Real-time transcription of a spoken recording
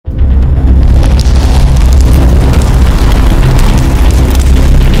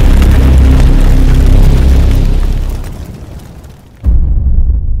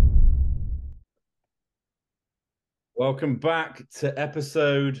Welcome back to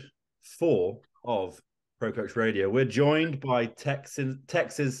episode 4 of ProCoach Radio. We're joined by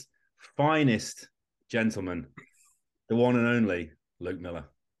Texas' finest gentleman, the one and only Luke Miller.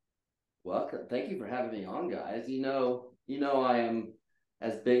 Welcome. Thank you for having me on, guys. You know, I am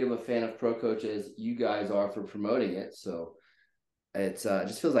as big of a fan of ProCoach as you guys are for promoting it. So it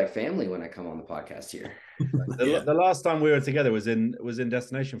just feels like family when I come on the podcast here. The last time we were together was in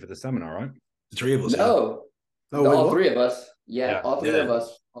Destination for the seminar, right? The three of us. No. Yeah. All three of us. Yeah, Yeah. all three of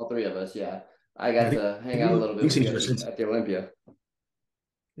us. All three of us. Yeah. I got to hang out a little bit with you guys at the Olympia.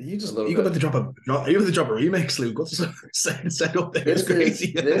 Are you about to drop a remix, Luke? What's the set up there? It's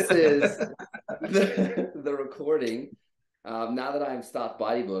crazy. This is the recording. Now that I'm stopped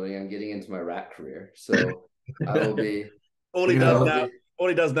bodybuilding, I'm getting into my rap career. So I will be. All he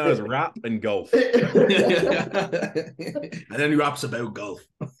does now is rap and golf. And then he raps about golf.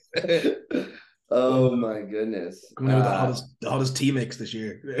 Oh my goodness! Coming out with the hottest tea mix this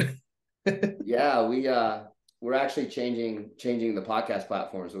year. Yeah, we're actually changing the podcast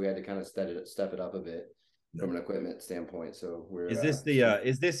platform, so we had to kind of step it up a bit from an equipment standpoint. So we're is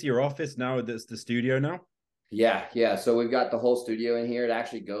this your office now? That's the studio now? Yeah. So we've got the whole studio in here. It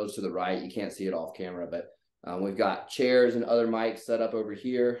actually goes to the right. You can't see it off camera, but we've got chairs and other mics set up over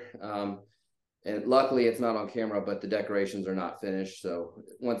here. And luckily it's not on camera, but the decorations are not finished. So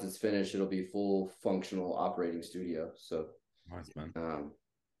once it's finished, it'll be full functional operating studio. So nice, man.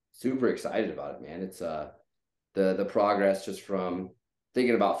 Super excited about it, man. It's the progress just from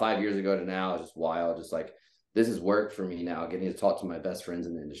thinking about 5 years ago to now is just wild. Just like, this is work for me now, getting to talk to my best friends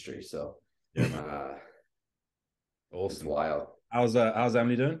in the industry. So awesome. It's wild. How's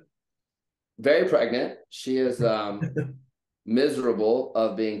Emily doing? Very pregnant. She is miserable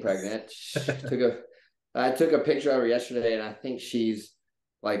of being pregnant. I took a picture of her yesterday, and I think she's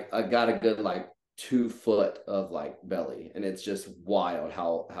like got a good 2 foot of belly, and it's just wild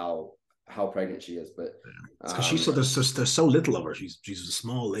how pregnant she is. But it's because there's so little of her. She's a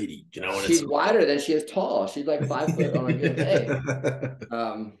small lady, you know. She's wider than she is tall. She's like 5 foot on a good day.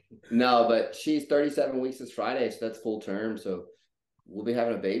 No, but she's 37 weeks this Friday, so that's full term. So we'll be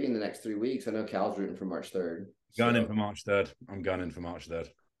having a baby in the next 3 weeks. I know Cal's rooting for March 3rd. Gunning for March 3rd. I'm gunning for March 3rd.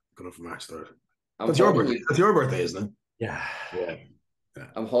 Gunning for March 3rd. That's your birthday. That's your birthday, isn't it? Yeah.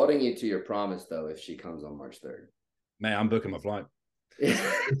 I'm holding you to your promise, though, if she comes on March 3rd. Mate, I'm booking my flight. As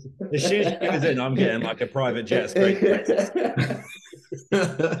soon as she goes in, I'm getting a private jet straight.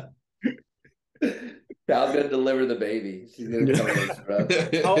 Cal's going to deliver the baby. She's going to come in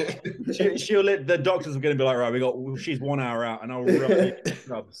the doctors are going to be like, right, she's 1 hour out, and I'll rub you in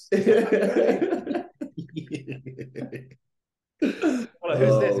scrubs.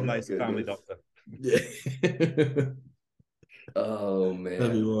 Who's this nice family doctor? Yeah. Oh man,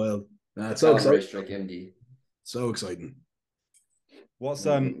 that'd be wild. That's so exciting. MD. So exciting. What's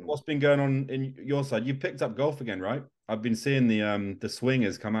been going on in your side? You picked up golf again, right? I've been seeing the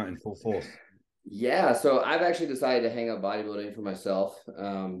swingers come out in full force. Yeah, so I've actually decided to hang up bodybuilding for myself.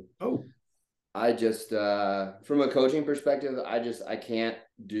 I just from a coaching perspective, I can't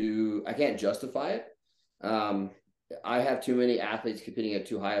justify it. I have too many athletes competing at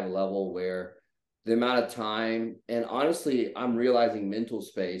too high of a level where the amount of time, and honestly, I'm realizing mental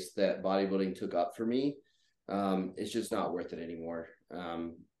space that bodybuilding took up for me, it's just not worth it anymore.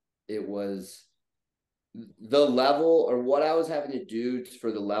 It was the level, or what I was having to do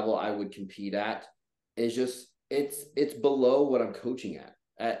for the level I would compete at is just, it's below what I'm coaching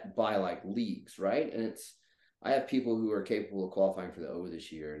at by leagues, right? And I have people who are capable of qualifying for the O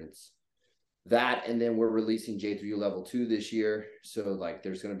this year, and it's that, and then we're releasing J3U level 2 this year, so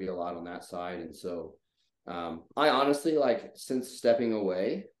there's going to be a lot on that side. And so I honestly, since stepping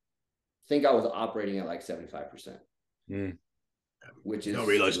away, think I was operating at 75%, which is, you don't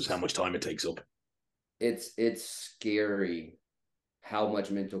realize just how much time it takes up. It's scary how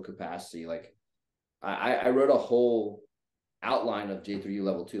much mental capacity. I wrote a whole outline of J3U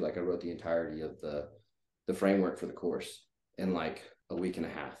level 2. I wrote the entirety of the framework for the course in a week and a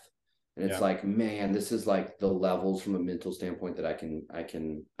half. And it's man, this is the levels from a mental standpoint that I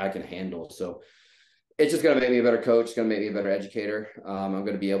can handle. So it's just going to make me a better coach. It's going to make me a better educator. I'm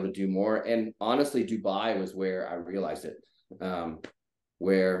going to be able to do more. And honestly, Dubai was where I realized it,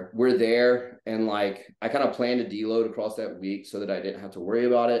 where we're there. And I kind of planned to deload across that week so that I didn't have to worry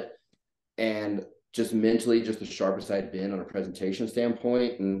about it. And just mentally, just the sharpest I'd been on a presentation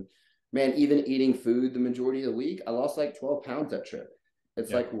standpoint. And man, even eating food the majority of the week, I lost 12 pounds that trip.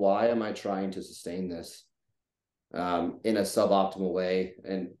 It's why am I trying to sustain this in a suboptimal way?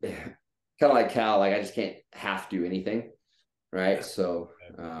 And kind of like Cal, I just can't have to do anything. Right. So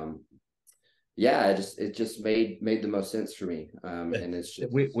yeah, it just made the most sense for me. And it's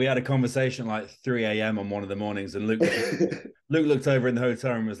just we had a conversation like 3 a.m. on one of the mornings, and Luke looked over in the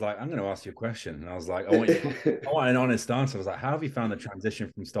hotel and was like, "I'm going to ask you a question," and I was like, I want an honest answer. I was like, "How have you found the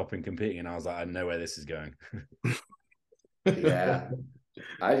transition from stopping competing?" And I was like, "I know where this is going." Yeah,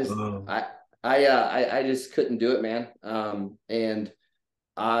 I just couldn't do it, man. And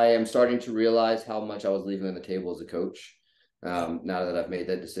I am starting to realize how much I was leaving on the table as a coach. Now that I've made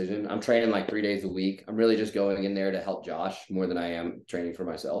that decision, I'm training like 3 days a week. I'm really just going in there to help Josh more than I am training for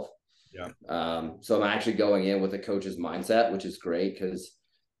myself. Yeah. So I'm actually going in with a coach's mindset, which is great because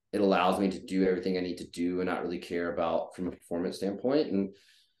it allows me to do everything I need to do and not really care about from a performance standpoint.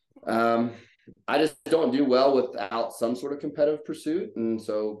 And I just don't do well without some sort of competitive pursuit. And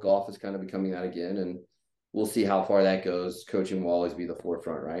so golf is kind of becoming that again. And we'll see how far that goes. Coaching will always be the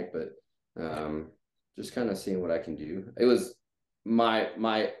forefront, right? But just kind of seeing what I can do. It was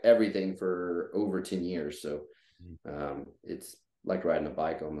my everything for over 10 years. So it's like riding a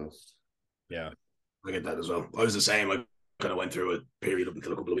bike almost. Yeah. I get that as well. I was the same. I kind of went through a period up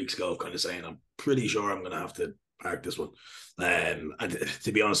until a couple of weeks ago of kind of saying, I'm pretty sure I'm going to have to park this one. And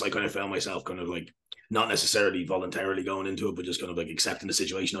to be honest, I kind of found myself kind of like not necessarily voluntarily going into it, but just kind of like accepting the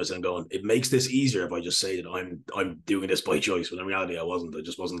situation. I was then going, it makes this easier if I just say that I'm doing this by choice. When in reality, I wasn't. I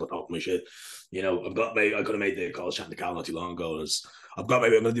just wasn't on top of my shit. You know, I could have made the calls chatting to Cal not too long ago. I'm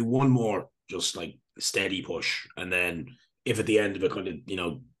going to do one more just like steady push. And then if at the end of a kind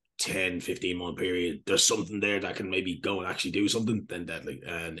of, 10, 15 month period, there's something there that can maybe go and actually do something, then deadly.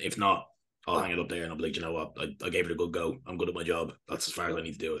 And if not, I'll hang it up there and I'll be like, you know what, I gave it a good go. I'm good at my job. That's as far as I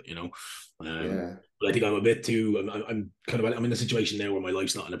need to do it, Yeah. But I think I'm a bit too, I'm in a situation now where my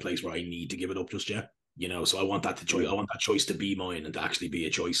life's not in a place where I need to give it up just yet, so I want that choice. I want that choice to be mine and to actually be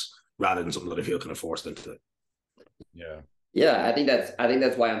a choice rather than something that I feel kind of forced into it. Yeah. Yeah. I think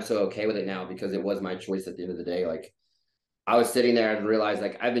that's why I'm so okay with it now, because it was my choice at the end of the day. Like I was sitting there and realized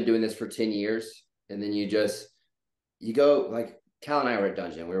like I've been doing this for 10 years. And then you go like Cal and I were at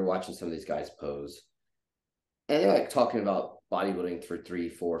Dungeon. We were watching some of these guys pose. And they're like talking about bodybuilding for 3,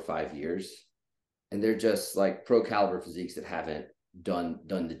 4, 5 years. And they're just like pro caliber physiques that haven't done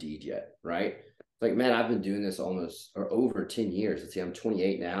the deed yet. Right. Like, man, I've been doing this almost or over 10 years. Let's see, I'm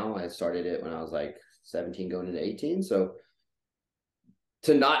 28 now. I started it when I was like 17 going into 18. So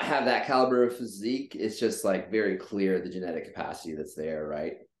to not have that caliber of physique, it's just like very clear the genetic capacity that's there,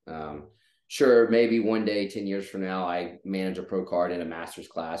 right? Sure, maybe one day, 10 years from now, I manage a pro card in a master's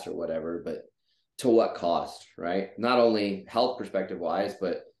class or whatever, but to what cost, right? Not only health perspective wise,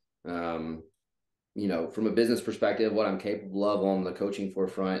 but from a business perspective, what I'm capable of on the coaching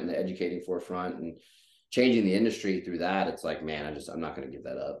forefront and the educating forefront and changing the industry through that, it's like, man, I'm not going to give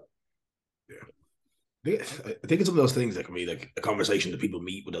that up. Yeah. I think it's one of those things that can be like a conversation that people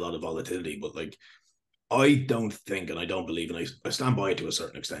meet with a lot of volatility, but like I don't think and I don't believe, and I stand by it to a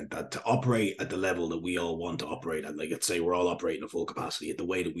certain extent, that to operate at the level that we all want to operate at, like let's say we're all operating at full capacity at the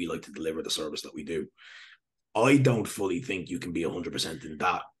way that we like to deliver the service that we do, I don't fully think you can be 100% in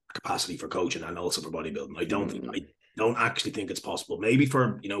that capacity for coaching and also for bodybuilding. I don't actually think it's possible. Maybe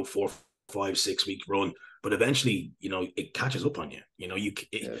for 4, 5, 6 week run, but eventually it catches up on you.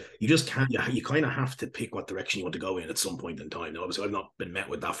 You just can't. You kind of have to pick what direction you want to go in at some point in time. Now, obviously, I've not been met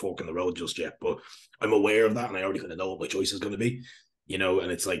with that fork in the road just yet, but I'm aware of that, and I already kind of know what my choice is going to be.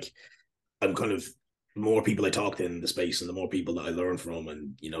 And it's like I'm kind of more people I talk to in the space and the more people that I learn from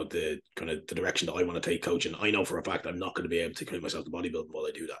and the kind of the direction that I want to take coaching, I know for a fact I'm not going to be able to commit myself to bodybuilding while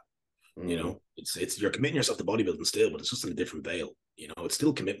I do that. It's you're committing yourself to bodybuilding still, but it's just in a different veil. It's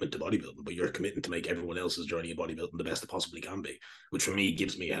still commitment to bodybuilding, but you're committing to make everyone else's journey in bodybuilding the best it possibly can be, which for me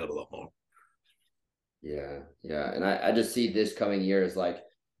gives me a hell of a lot more. Yeah. And I just see this coming year as like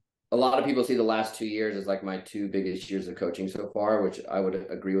a lot of people see the last 2 years as like my 2 biggest years of coaching so far, which I would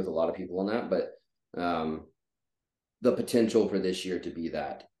agree with a lot of people on that. But the potential for this year to be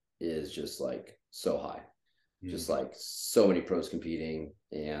that is just like so high, just like so many pros competing.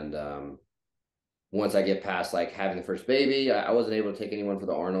 And once I get past like having the first baby, I wasn't able to take anyone for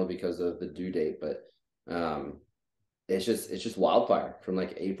the Arnold because of the due date, but it's just wildfire from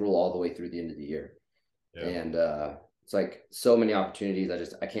like April all the way through the end of the year. Yeah. And it's like so many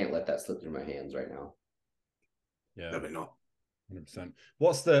opportunities. I can't let that slip through my hands right now. Yeah, definitely not. 100%.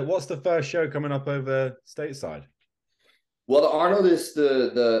 What's the first show coming up over stateside? Well, the Arnold is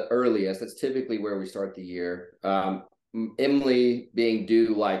the earliest. That's typically where we start the year. Emily being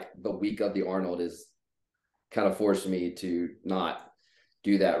due like the week of the Arnold is kind of forced me to not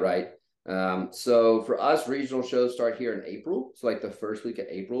do that, right? So for us, regional shows start here in April. So like the first week of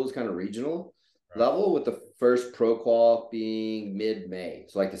April is kind of regional level, with the first pro qual being mid-May.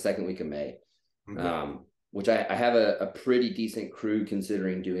 So like the second week of May. which I have a pretty decent crew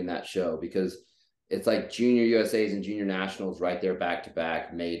considering doing that show, because it's like junior USAs and junior nationals right there back to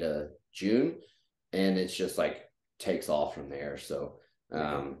back, May to June. And it's just like takes off from there. So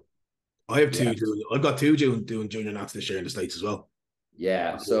I have two. I've got two doing junior nats this year in the States as well.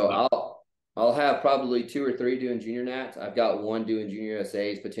 Yeah. So I'll have probably 2 or 3 doing junior nats. I've got 1 doing junior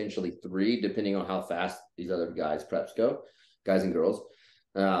USAs, potentially 3, depending on how fast these other guys preps go, guys and girls.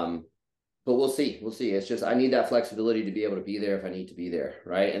 But we'll see. It's just, I need that flexibility to be able to be there if I need to be there.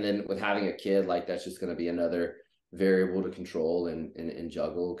 Right. And then with having a kid, like that's just going to be another variable to control and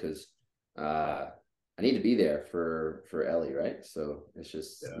juggle, because I need to be there for Ellie. Right. So it's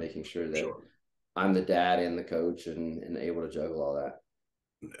just making sure that I'm the dad and the coach and able to juggle all that.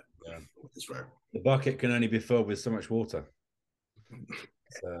 Yeah, that's right. The bucket can only be filled with so much water.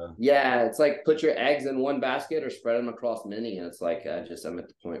 So. Yeah, it's like put your eggs in one basket or spread them across many, and it's like I'm at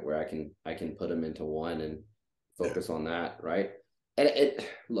the point where I can put them into one and focus on that, right? And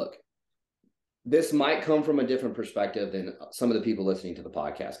look, this might come from a different perspective than some of the people listening to the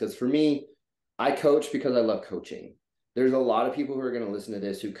podcast, because for me, I coach because I love coaching. There's a lot of people who are going to listen to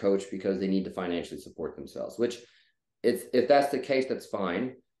this who coach because they need to financially support themselves, which if that's the case, that's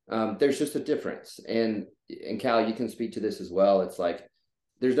fine. There's just a difference. And Cal, you can speak to this as well. It's like,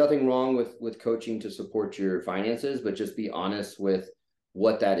 there's nothing wrong with coaching to support your finances, but just be honest with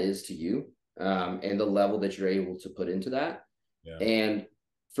what that is to you, and the level that you're able to put into that. Yeah. And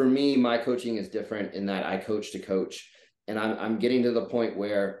for me, my coaching is different in that I coach to coach. And I'm getting to the point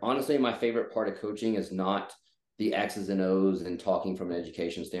where, honestly, my favorite part of coaching is not the X's and O's and talking from an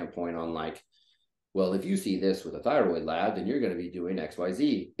education standpoint on like, well, if you see this with a thyroid lab, then you're going to be doing X, Y,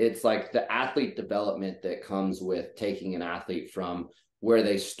 Z. It's like the athlete development that comes with taking an athlete from where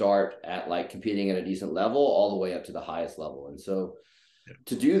they start at like competing at a decent level all the way up to the highest level. And so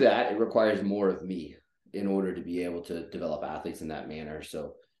to do that, it requires more of me in order to be able to develop athletes in that manner.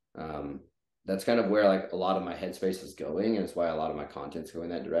 So that's kind of where like a lot of my headspace is going. And it's why a lot of my content's going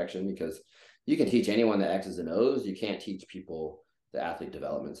that direction, because you can teach anyone the X's and O's. You can't teach people the athlete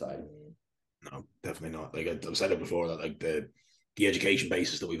development side. No, definitely not. Like I've said it before, that like the education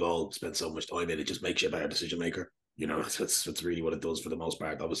basis that we've all spent so much time in, it just makes you a better decision maker. You know, that's really what it does for the most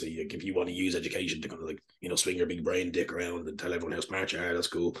part. Obviously, like, if you want to use education to kind of like, you know, swing your big brain dick around and tell everyone how smart you are, that's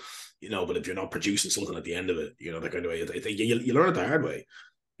cool. You know, but if you're not producing something at the end of it, you know, that kind of way, I think you learn it the hard way.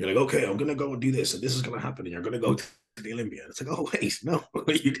 You're like, okay, I'm going to go and do this, and this is going to happen, and you're going to go to the Olympia. It's like, oh, wait, no,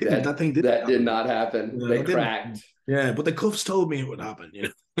 you didn't. That thing didn't. That did not happen. Yeah, they cracked. Yeah, but the cuffs told me it would happen, you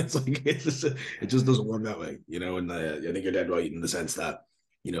know. It's like, it just doesn't work that way, you know. And I think you're dead right in the sense that,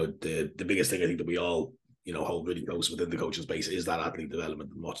 you know, the biggest thing I think that we all, you know, hold really close within the coaching space is that athlete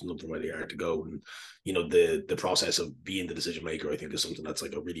development and watching them from where they are to go. And, you know, the process of being the decision maker, I think, is something that's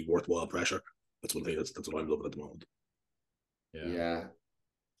like a really worthwhile pressure. That's one thing that's what I'm loving at the moment. Yeah.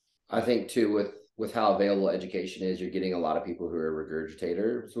 I think too, with how available education is, you're getting a lot of people who are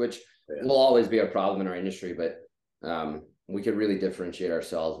regurgitators, which will always be a problem in our industry, but we could really differentiate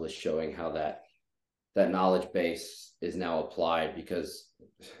ourselves with showing how that knowledge base is now applied, because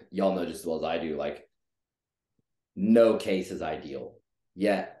y'all know just as well as I do, like no case is ideal,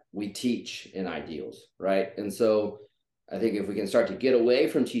 yet we teach in ideals, right? And so I think if we can start to get away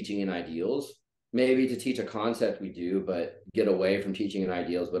from teaching in ideals, maybe to teach a concept we do, but get away from teaching in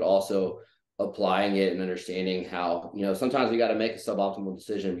ideals, but also applying it and understanding how, you know, sometimes we got to make a suboptimal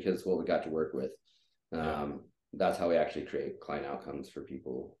decision because it's what we got to work with. That's how we actually create client outcomes for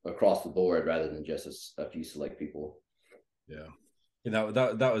people across the board, rather than just a few select people. Yeah. You know,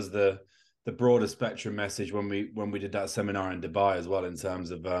 that was the broader spectrum message when we did that seminar in Dubai as well, in terms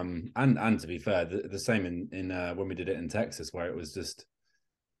of and to be fair, the same in when we did it in Texas, where it was just,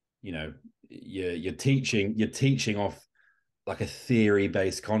 you know, you're teaching off like a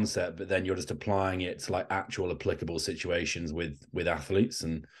theory-based concept, but then you're just applying it to like actual applicable situations with athletes.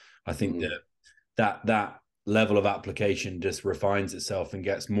 And I think that level of application just refines itself and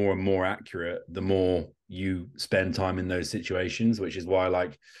gets more and more accurate the more you spend time in those situations, which is why,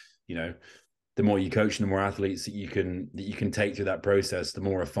 like, you know, the more you coach and the more athletes that you can take through that process, the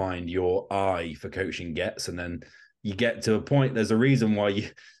more refined your eye for coaching gets. And then you get to a point, there's a reason why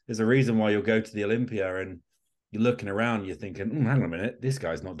you'll go to the Olympia and you're looking around, you're thinking, hang on a minute, this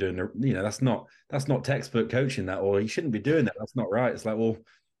guy's not doing that's not textbook coaching, that, or he shouldn't be doing that. That's not right. It's like, well,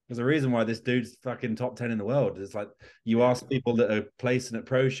 there's a reason why this dude's fucking top 10 in the world. It's like, you ask people that are placing at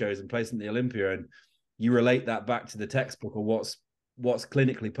pro shows and placing at the Olympia, and you relate that back to the textbook or what's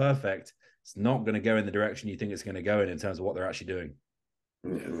clinically perfect. It's not going to go in the direction you think it's going to go in terms of what they're actually doing.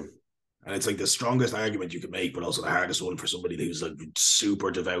 Yeah. And it's like the strongest argument you could make, but also the hardest one for somebody who's like super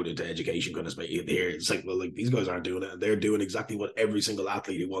devoted to education. Kind of here, it's like, well, like these guys aren't doing it, and they're doing exactly what every single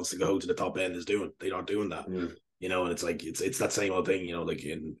athlete who wants to go to the top end is doing. They're not doing that, you know. And it's like it's that same old thing, you know. Like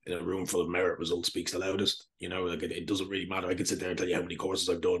in a room full of merit, result speaks the loudest. You know, like it doesn't really matter. I can sit there and tell you how many courses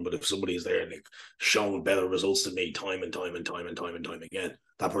I've done, but if somebody is there and like shown better results than me time and time again,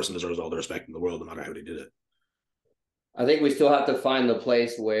 that person deserves all the respect in the world, no matter how they did it. I think we still have to find the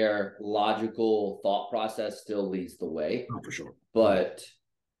place where logical thought process still leads the way. Oh, for sure. But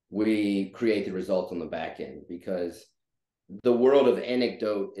we create the results on the back end, because the world of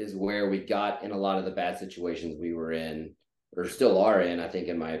anecdote is where we got in a lot of the bad situations we were in, or still are in, I think,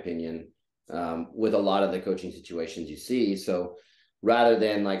 in my opinion, with a lot of the coaching situations you see. So rather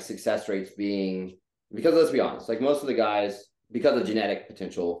than like success rates being, because let's be honest, like most of the guys, because of genetic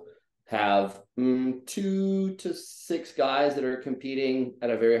potential, have 2 to 6 guys that are competing at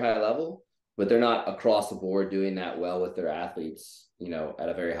a very high level, but they're not across the board doing that well with their athletes, you know, at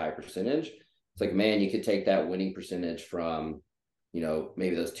a very high percentage. It's like, man, you could take that winning percentage from, you know,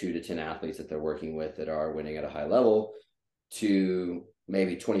 maybe those 2 to 10 athletes that they're working with that are winning at a high level to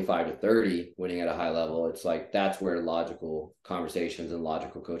maybe 25 to 30 winning at a high level. It's like, that's where logical conversations and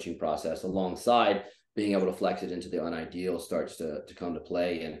logical coaching process alongside being able to flex it into the unideal starts to come to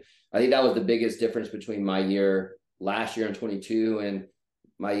play. And I think that was the biggest difference between my year last year in 22 and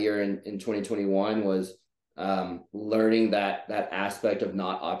my year in 2021 was learning that aspect of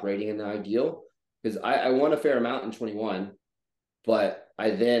not operating in the ideal, because I won a fair amount in 21, but I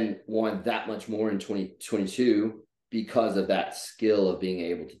then won that much more in 2022 because of that skill of being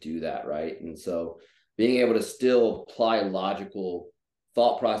able to do that, right? And so being able to still apply logical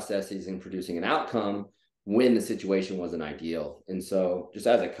thought processes in producing an outcome when the situation wasn't ideal. And so just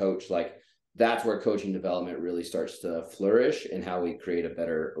as a coach, like that's where coaching development really starts to flourish, and how we create a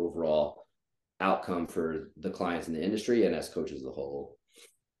better overall outcome for the clients in the industry and as coaches as a whole.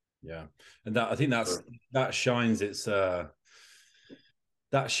 Yeah. And that, I think that shines its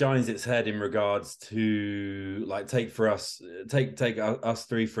head in regards to, like, take us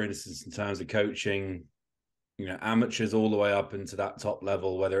 3, for instance, in terms of coaching, you know, amateurs all the way up into that top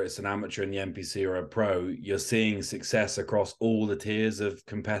level, whether it's an amateur in the NPC or a pro. You're seeing success across all the tiers of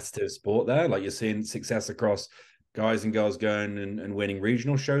competitive sport there. Like, you're seeing success across guys and girls going and winning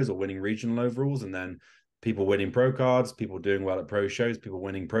regional shows or winning regional overalls, and then people winning pro cards, people doing well at pro shows, people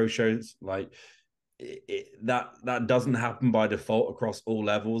winning pro shows. Like, that doesn't happen by default across all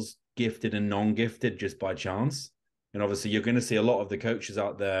levels, gifted and non-gifted, just by chance. And obviously you're going to see a lot of the coaches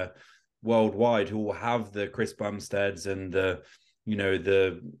out there worldwide who will have the Chris Bumsteads and the, you know,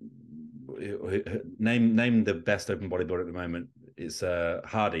 the name the best open bodybuilder at the moment. It's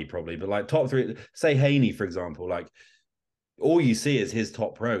Hardy probably, but like top 3, say Haney, for example, like all you see is his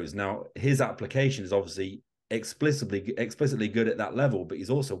top pros. Now his application is obviously explicitly good at that level, but he's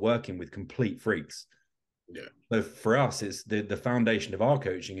also working with complete freaks. Yeah. So for us, it's the foundation of our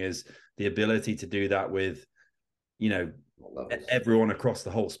coaching is the ability to do that with, you know, everyone across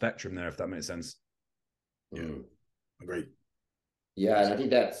the whole spectrum there, if that makes sense. Yeah. Great. Yeah. And I think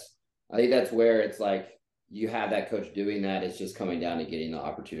that's where it's like you have that coach doing that. It's just coming down to getting the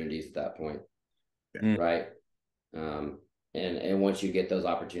opportunities at that point. Yeah. Right. And once you get those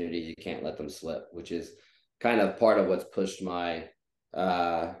opportunities, you can't let them slip, which is kind of part of what's pushed my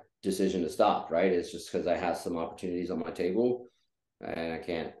decision to stop, right? It's just because I have some opportunities on my table and I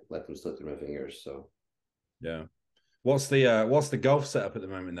can't let them slip through my fingers. So yeah. What's the golf setup at the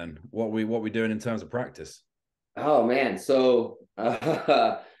moment then? What we doing in terms of practice? Oh man, so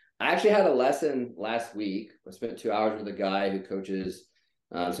I actually had a lesson last week. I spent 2 hours with a guy who coaches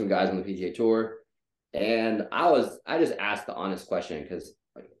some guys on the PGA Tour, and I just asked the honest question, because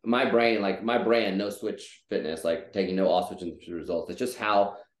my brand, No Switch Fitness, like taking no off switch into results. It's just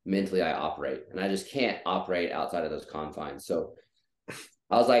how mentally I operate, and I just can't operate outside of those confines. So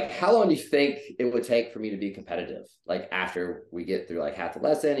I was like, how long do you think it would take for me to be competitive? Like after we get through like half the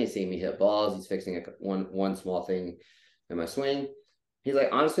lesson, he's seeing me hit balls. He's fixing one small thing in my swing. He's like,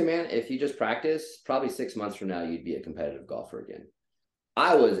 honestly, man, if you just practice, probably 6 months from now, you'd be a competitive golfer again.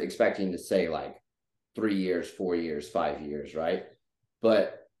 I was expecting to say like 3 years, 4 years, 5 years, right?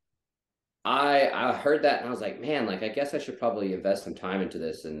 But I heard that and I was like, man, like, I guess I should probably invest some time into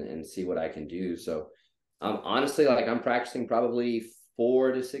this and see what I can do. So honestly, like I'm practicing probably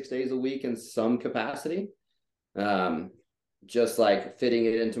 4 to 6 days a week in some capacity. Just like fitting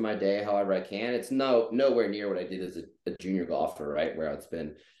it into my day however I can. It's nowhere near what I did as a junior golfer, right? Where I'd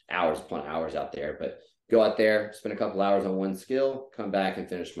spend hours upon hours out there, but go out there, spend a couple hours on one skill, come back and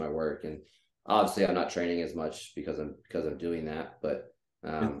finish my work. And obviously I'm not training as much because I'm doing that, but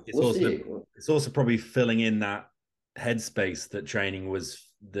We'll see. It's also probably filling in that headspace that training was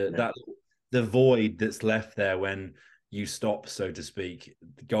the void that's left there when you stop, so to speak.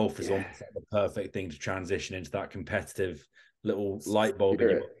 Golf is almost like the perfect thing to transition into that competitive little light bulb.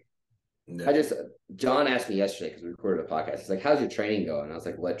 John asked me yesterday, because we recorded a podcast. He's like, how's your training going? And I was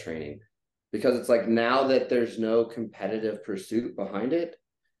like, what training? Because it's like, now that there's no competitive pursuit behind it,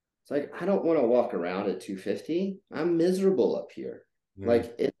 it's like, I don't want to walk around at 250. I'm miserable up here.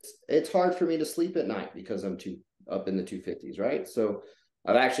 Like it's hard for me to sleep at night because I'm up in the 250s, right? So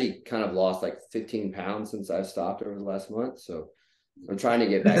I've actually kind of lost like 15 pounds since I've stopped over the last month. So I'm trying to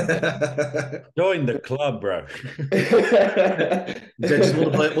get back there. Join the club, bro. Just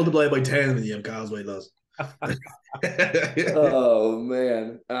multiply by 10 and you have Kyle's weight loss. Oh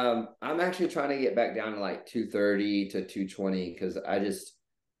man. I'm actually trying to get back down to like 230 to 220 because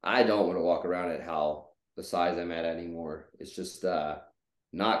I don't want to walk around at how the size I'm at anymore. It's just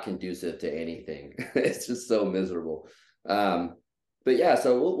not conducive to anything. It's just so miserable. But yeah,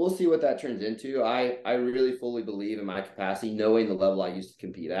 so we'll see what that turns into. I really fully believe in my capacity, knowing the level I used to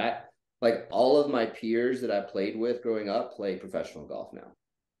compete at. Like all of my peers that I played with growing up play professional golf now.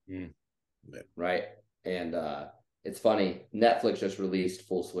 Right. And it's funny. Netflix just released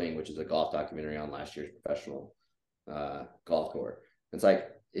Full Swing, which is a golf documentary on last year's professional golf tour. It's like,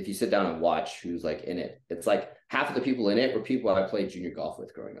 if you sit down and watch who's like in it, it's like half of the people in it were people I played junior golf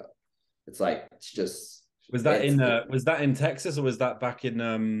with growing up. It's like, it's just. Was that in Texas or was that back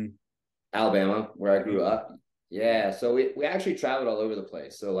in Alabama, where I grew up? Yeah. So we actually traveled all over the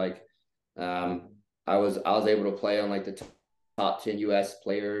place. So like, I was able to play on like the top 10 US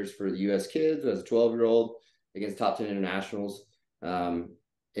players for the US kids as a 12-year-old against top 10 internationals. In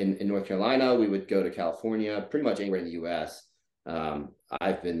North Carolina, we would go to California, pretty much anywhere in the US.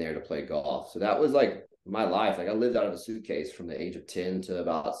 I've been there to play golf. So that was like my life. Like I lived out of a suitcase from the age of 10 to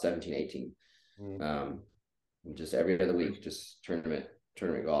about 17, 18. Just every other week, just tournament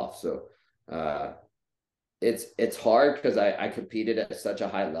golf. So it's hard because I competed at such a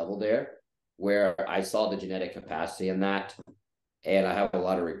high level there where I saw the genetic capacity in that. And I have a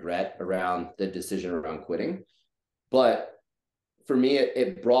lot of regret around the decision around quitting. But for me,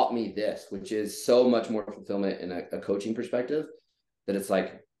 it brought me this, which is so much more fulfillment in a coaching perspective, that it's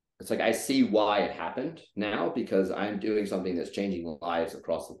like I see why it happened now, because I'm doing something that's changing lives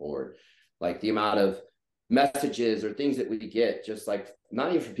across the board. Like the amount of messages or things that we get, just like not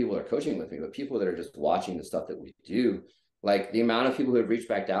even from people that are coaching with me, but people that are just watching the stuff that we do. Like the amount of people who have reached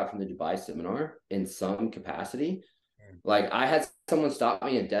back out from the Dubai seminar in some capacity. Like I had someone stop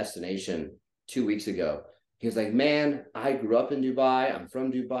me in Destination 2 weeks ago. He was like, man, I grew up in Dubai. I'm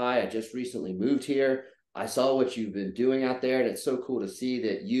from Dubai. I just recently moved here. I saw what you've been doing out there. And it's so cool to see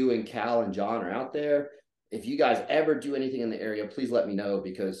that you and Cal and John are out there. If you guys ever do anything in the area, please let me know,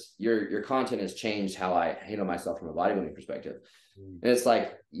 because your content has changed how I handle myself from a bodybuilding perspective. And it's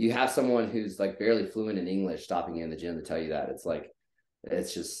like, you have someone who's like barely fluent in English stopping you in the gym to tell you that. It's like,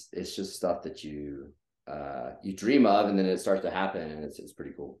 it's just stuff that you dream of, and then it starts to happen, and it's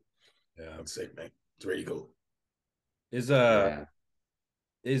pretty cool. Yeah, that's sick, man. It's really cool.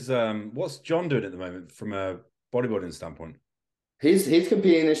 What's John doing at the moment from a bodybuilding standpoint? He's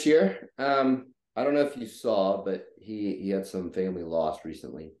competing this year. I don't know if you saw, but he had some family loss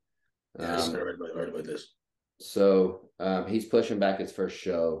recently. Yeah, I heard about this. So he's pushing back his first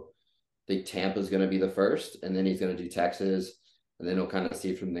show. I think Tampa's going to be the first, and then he's going to do Texas, and then he'll kind of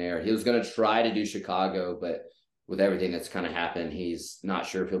see from there. He was going to try to do Chicago, but with everything that's kind of happened, he's not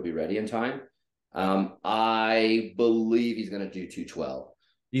sure if he'll be ready in time. I believe he's going to do 212.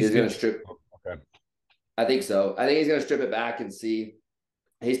 He's going to strip. Okay. I think so. I think he's going to strip it back and see.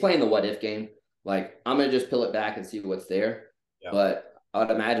 He's playing the what if game. Like, I'm going to just peel it back and see what's there. Yeah. But I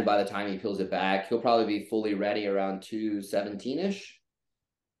would imagine by the time he peels it back, he'll probably be fully ready around 217-ish,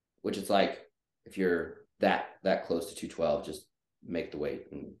 which is like, if you're that close to 212, just make the weight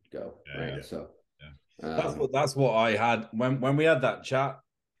and go. Yeah, right. Yeah. So that's what I had when we had that chat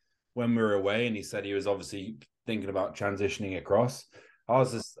when we were away, and he said he was obviously thinking about transitioning across. I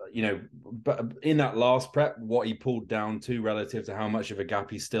was just, but in that last prep, what he pulled down to relative to how much of a gap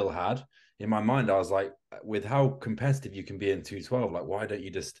he still had, in my mind, I was like, with how competitive you can be in 212, like, why don't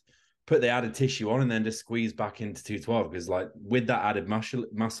you just put the added tissue on and then just squeeze back into 212? Because like with that added muscle,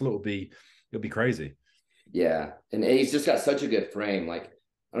 it'll be crazy. Yeah. And he's just got such a good frame. Like,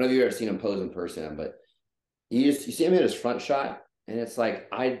 I don't know if you've ever seen him pose in person, but you see him in his front shot, and it's like,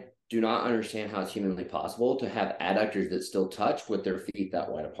 I do not understand how it's humanly possible to have adductors that still touch with their feet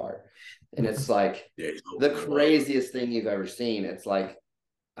that wide apart. And it's like the craziest thing you've ever seen. It's like,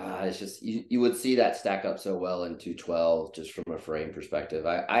 It's just you would see that stack up so well in 212 just from a frame perspective.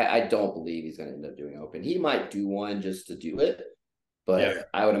 I don't believe he's going to end up doing open. He might do one just to do it, but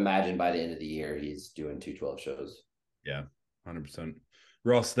I would imagine by the end of the year he's doing 212 shows. Yeah, 100%.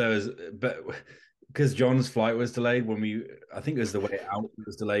 Ross, there was, but because John's flight was delayed I think it was the way out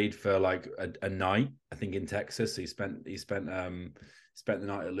was delayed for like a night. I think in Texas, he spent the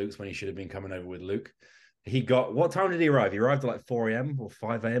night at Luke's when he should have been coming over with Luke. What time did he arrive? He arrived at like 4 a.m. or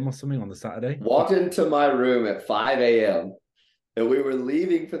 5 a.m. or something on the Saturday. Walked into my room at 5 a.m. and we were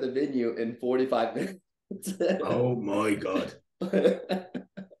leaving for the venue in 45 minutes. Oh my God.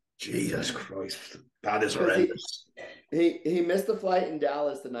 Jesus Christ. That is horrendous. He missed the flight in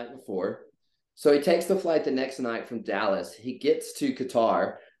Dallas the night before. So he takes the flight the next night from Dallas. He gets to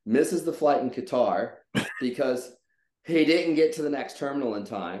Qatar, misses the flight in Qatar because he didn't get to the next terminal in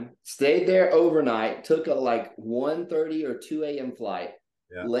time, stayed there overnight, took a like 1:30 or 2 a.m. flight,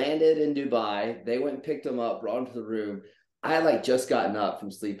 landed in Dubai. They went and picked him up, brought him to the room. I had like just gotten up from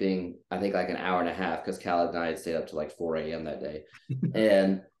sleeping, I think like an hour and a half because Khaled and I had stayed up to like 4 a.m. that day.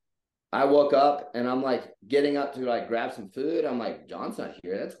 And I woke up and I'm like getting up to like grab some food. I'm like, John's not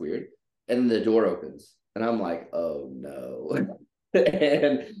here. That's weird. And then the door opens and I'm like, oh no.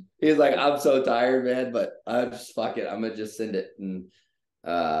 And he's like, I'm so tired, man, but I'm just fuck it. I'm gonna just send it. And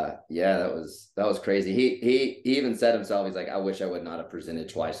that was crazy. He even said himself, he's like, I wish I would not have presented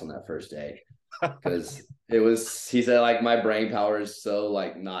twice on that first day. Because he said like my brain power is so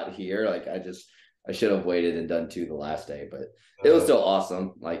like not here. Like I should have waited and done 2 the last day, but it was still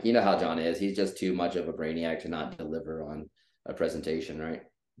awesome. Like, you know how John is. He's just too much of a brainiac to not deliver on a presentation, right?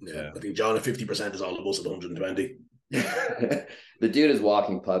 Yeah, I think John at 50% is all of us at 120. The dude is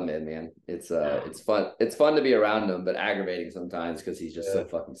walking PubMed, man. It's fun. It's fun to be around him, but aggravating sometimes because he's just so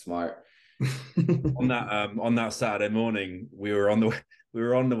fucking smart. On that Saturday morning, we were on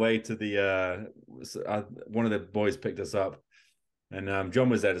the way to the one of the boys picked us up, and John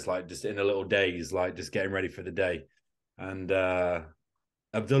was there just in a little daze, like just getting ready for the day, and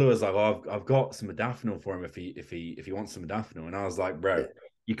Abdullah was like, "Oh, I've got some modafinil for him if he wants some modafinil," and I was like, "Bro,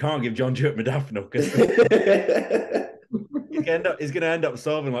 you can't give John Jewett modafinil because he's going to end up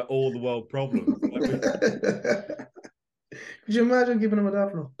solving like all the world problems." Could you imagine giving him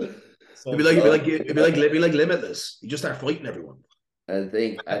modafinil? It'd be like Limitless. You just start fighting everyone. I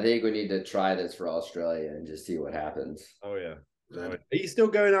think we need to try this for Australia and just see what happens. Oh yeah. Are you still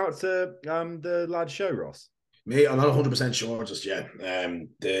going out to the lads show, Ross? Me, I'm not 100% sure just yet.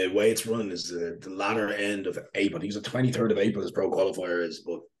 The way it's run is the latter end of April. I think it's the 23rd of April as pro qualifier is,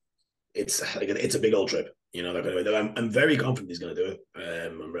 but it's like it's a big old trip. You know, I'm very confident he's going to do it.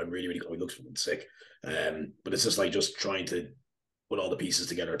 I'm really, really confident. He looks sick. But it's just like trying to put all the pieces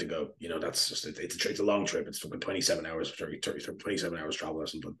together to go. You know, that's just it's a long trip. It's fucking 27 hours, 27 hours travel or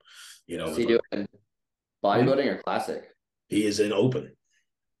something. You know, is he doing bodybuilding or classic? He is in open.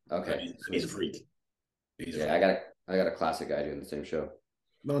 Okay, and he's a freak. I got a classic guy doing the same show.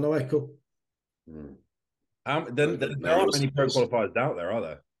 No way, cool. Then there aren't many pro qualifiers out there, are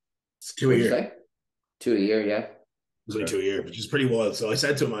there? It's 2 a year. 2 a year, yeah. It's only 2 a year, which is pretty wild. So I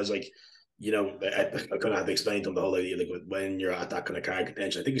said to him, I was like, you know, I kind of had to explain to him the whole idea, like when you're at that kind of card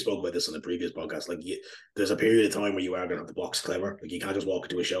contention. I think we spoke about this on the previous podcast. Like, there's a period of time where you are going to have to box clever. Like, you can't just walk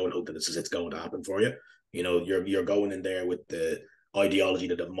into a show and hope that it's going to happen for you. You know, you're going in there with the ideology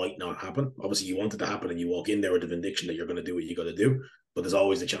that it might not happen. Obviously, you want it to happen, and you walk in there with the conviction that you're going to do what you got to do. But there's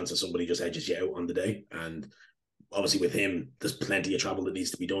always the chance that somebody just edges you out on the day. And obviously, with him, there's plenty of travel that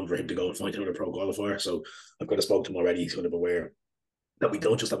needs to be done for him to go and find another pro qualifier. So I've kind of spoke to him already. He's kind of aware that we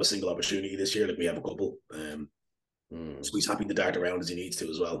don't just have a single opportunity this year. Like, we have a couple. So he's happy to dart around as he needs to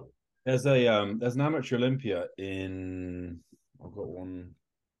as well. There's an amateur Olympia in. I've got one.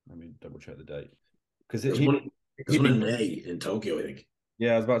 Let me double check the date because there's one in May in Tokyo, I think.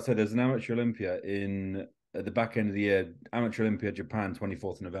 Yeah, I was about to say there's an amateur Olympia at the back end of the year. Amateur Olympia Japan,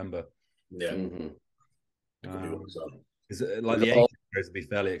 24th of November. Yeah. Like the Asian shows would be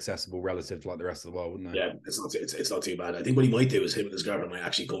fairly accessible relative to like the rest of the world, wouldn't they? Yeah, it's not too bad. I think what he might do is him and his girlfriend might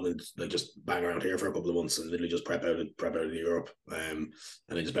actually come and like just bang around here for a couple of months and literally just prep out of Europe, and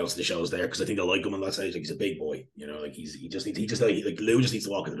then just bounce the shows there because I think I like him on that stage. Like, he's a big boy, you know. Like Lou just needs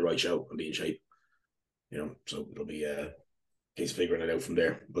to walk into the right show and be in shape, you know. So it'll be case figuring it out from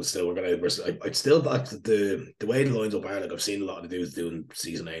there. But still, I'd still like the way the lines up are. Like, I've seen a lot of the dudes doing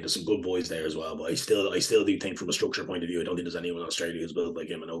season 8. There's some good boys there as well. But I still do think from a structure point of view, I don't think there's anyone in Australia who's built like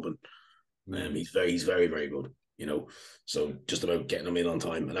him in open. He's very, very good. You know, so just about getting him in on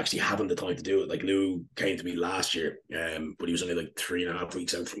time and actually having the time to do it. Like, Lou came to me last year, but he was only like 3.5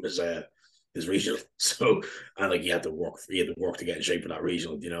 weeks out from is regional. So, and like you had to work to get in shape for that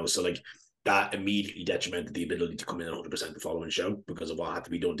regional, so like that immediately detrimented the ability to come in 100% the following show because of what had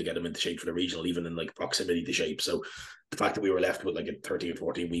to be done to get them into shape for the regional, even in like proximity to shape. So the fact that we were left with like a 13,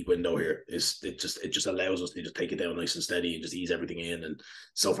 14 week window here it just allows us to just take it down nice and steady and just ease everything in. And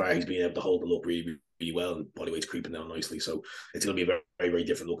so far he's been able to hold the look really, really well, and body weight's creeping down nicely. So it's going to be a very, very, very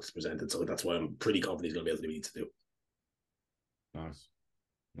different look to present it. So that's why I'm pretty confident he's going to be able to do what he needs to do. Nice.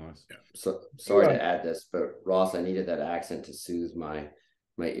 Yeah. So sorry to add this, but Ross, I needed that accent to soothe my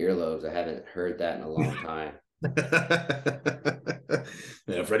earlobes. I haven't heard that in a long time.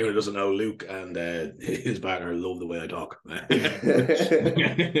 Yeah, for anyone who doesn't know, Luke and his partner love the way I talk.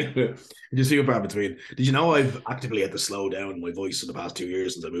 Just see far between. Did you know I've actively had to slow down my voice in the past 2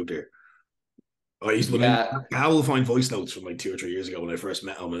 years since I moved here? I used to Hal will find voice notes from like 2 or 3 years ago when I first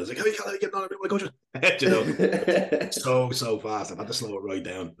met him, and I was like, "How you getting on? My coach?" so fast. I've had to slow it right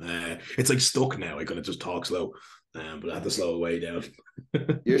down. It's like stuck now. I kind of just talk slow, but I had to slow it way down.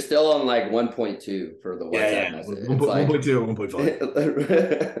 You're still on like 1.2 for the WhatsApp message. 1.2 or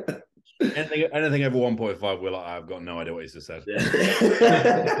 1.5. Anything over 1.5, Will, I've got no idea what he's just said.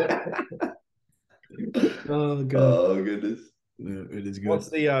 Yeah. Oh god. Oh goodness. Yeah, it is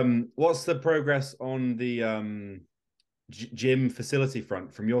good. What's the progress on the gym facility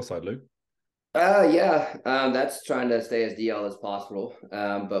front from your side, Luke? That's trying to stay as DL as possible,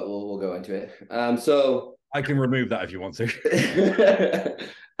 but we'll go into it. So I can remove that if you want to.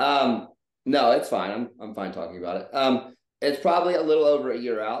 No, it's fine. I'm fine talking about it. It's probably a little over a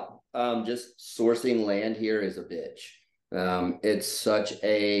year out. Just sourcing land here is a bitch. It's such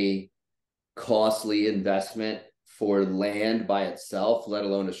a costly investment for land by itself, let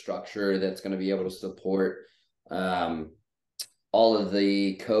alone a structure that's going to be able to support all of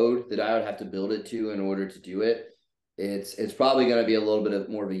the code that I would have to build it to in order to do it. It's probably going to be a little bit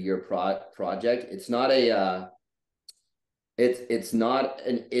more of a year project. It's not it's not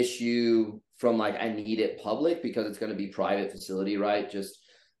an issue from like I need it public, because it's going to be private facility, right? Just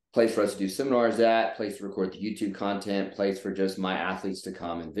place for us to do seminars at, place to record the YouTube content, place for just my athletes to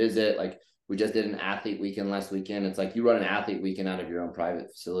come and visit. Like we just did an athlete weekend last weekend. It's like you run an athlete weekend out of your own private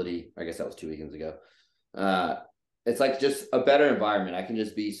facility. I guess that was 2 weekends ago. It's like just a better environment. I can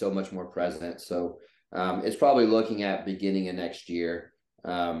just be so much more present. So it's probably looking at beginning of next year,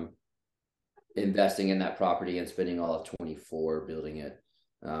 investing in that property and spending all of 24 building it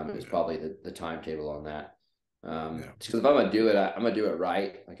is probably the timetable on that. Because if I'm going to do it, I'm going to do it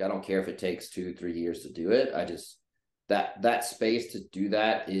right. Like, I don't care if it takes 2-3 years to do it. I just, that space to do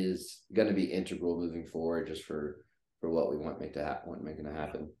that is going to be integral moving forward, just for what we want making it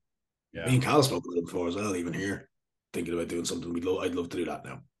happen. Yeah. Me and Cal spoke about it before as well, even here, thinking about doing something. I'd love to do that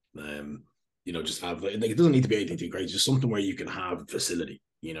now. Just have, like, it doesn't need to be anything too crazy, just something where you can have facility,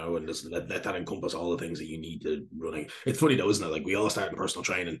 and just let that encompass all the things that you need to running. It's funny though, isn't it? Like, we all start in personal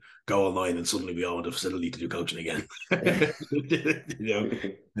training, go online, and suddenly we all want a facility to do coaching again.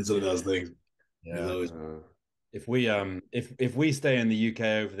 It's one of those things. Yeah. If we stay in the UK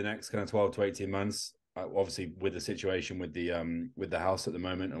over the next kind of 12 to 18 months, obviously with the situation with the house at the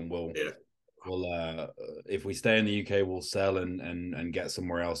moment, and we'll if we stay in the UK, we'll sell and get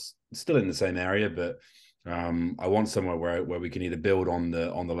somewhere else, still in the same area, but I want somewhere where we can either build on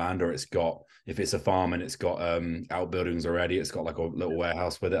the land, or if it's a farm and it's got outbuildings already, it's got like a little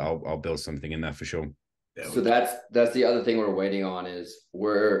warehouse with it, I'll build something in there for sure. So that's the other thing we're waiting on, is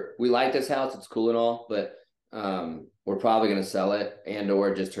we like this house, it's cool and all, but we're probably going to sell it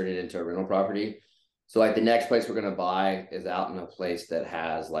or just turn it into a rental property. So like the next place we're going to buy is out in a place that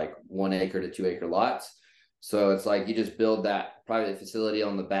has like 1 acre to 2 acre lots. So it's like you just build that private facility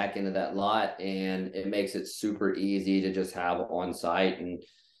on the back end of that lot, and it makes it super easy to just have on site. And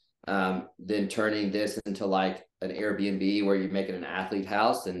then turning this into like an Airbnb where you're making an athlete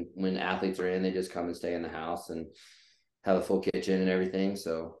house, and when athletes are in, they just come and stay in the house and have a full kitchen and everything.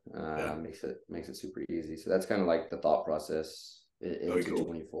 So makes it super easy. So that's kind of like the thought process into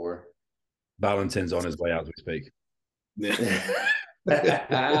 24. Valentin's on his way out as we speak.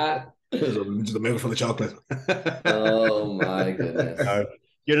 Yeah. Into the moon for the chocolate. Oh my goodness.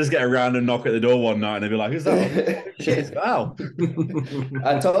 You just get around and knock at the door one night and they'll be like, who's that? Shit, it's Val.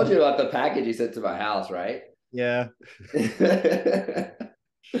 I told you about the package you sent to my house, right? Yeah.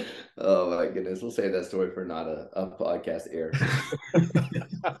 Oh my goodness. We'll save that story for not a podcast air.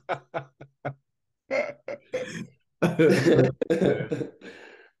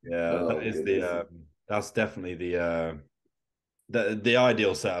 That's definitely the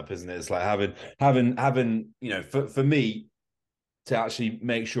ideal setup, isn't it? It's like having for me to actually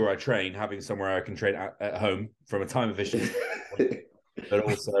make sure I train, having somewhere I can train at home from a time efficient but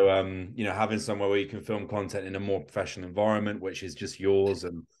also, having somewhere where you can film content in a more professional environment, which is just yours,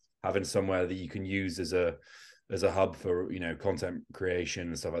 and having somewhere that you can use as a hub for, content creation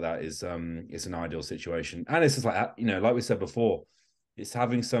and stuff like that is it's an ideal situation. And it's just like, like we said before, it's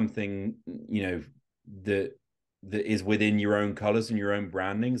having something, that is within your own colors and your own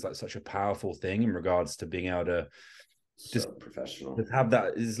branding is like such a powerful thing in regards to being able to just professional, just have that.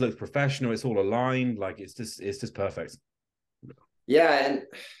 It just looks professional. It's all aligned. Like it's just perfect. Yeah. And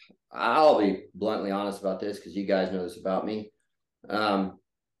I'll be bluntly honest about this, because you guys know this about me. I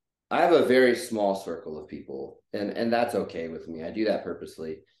have a very small circle of people, and that's okay with me. I do that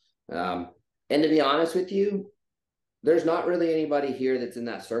purposely. And to be honest with you, there's not really anybody here that's in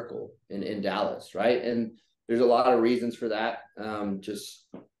that circle in Dallas, right? And there's a lot of reasons for that, just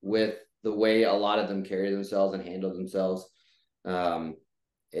with the way a lot of them carry themselves and handle themselves.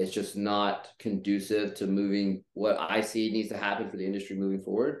 It's just not conducive to moving what I see needs to happen for the industry moving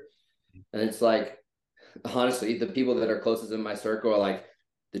forward. And it's like, honestly, the people that are closest in my circle are like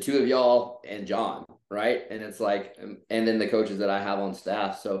the two of y'all and John, right? And it's like, and then the coaches that I have on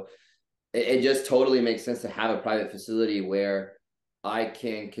staff. So it just totally makes sense to have a private facility where I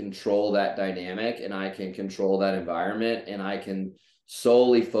can control that dynamic and I can control that environment, and I can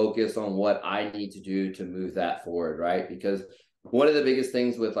solely focus on what I need to do to move that forward, right? Because one of the biggest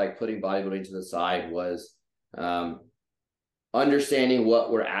things with like putting bodybuilding to the side was understanding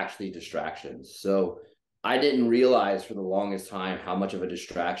what were actually distractions. So I didn't realize for the longest time how much of a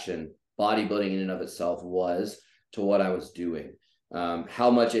distraction bodybuilding in and of itself was to what I was doing.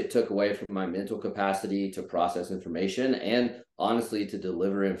 How much it took away from my mental capacity to process information, and honestly to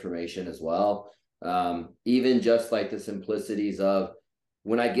deliver information as well. Even just like the simplicities of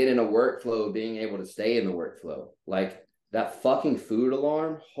when I get in a workflow, being able to stay in the workflow, like that fucking food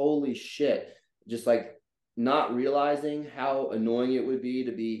alarm, holy shit. Just like not realizing how annoying it would be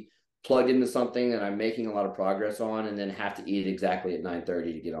to be plugged into something that I'm making a lot of progress on, and then have to eat exactly at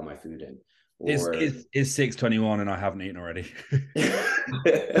 9:30 to get all my food in. Or it's 6:21 and I haven't eaten already.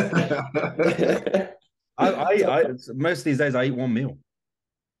 I most of these days I eat one meal.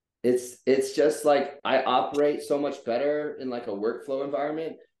 It's just like I operate so much better in like a workflow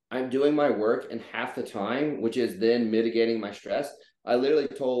environment. I'm doing my work in half the time, which is then mitigating my stress. I literally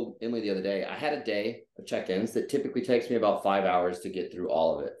told Emily the other day, I had a day of check-ins that typically takes me about 5 hours to get through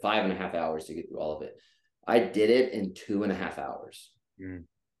all of it, 5.5 hours to get through all of it. I did it in 2.5 hours.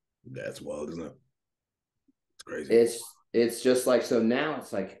 That's wild, isn't it? It's crazy. It's just like, so now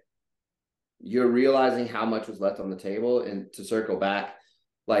it's like you're realizing how much was left on the table. And to circle back,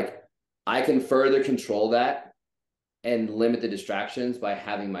 like I can further control that and limit the distractions by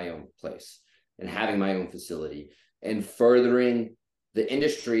having my own place and having my own facility and furthering the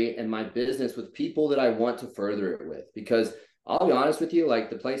industry and my business with people that I want to further it with. Because I'll be honest with you, like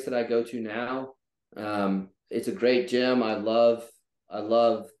the place that I go to now, it's a great gym. I love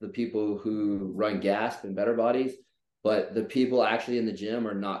the people who run Gasp and Better Bodies, but the people actually in the gym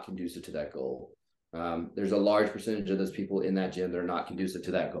are not conducive to that goal. There's a large percentage of those people in that gym that are not conducive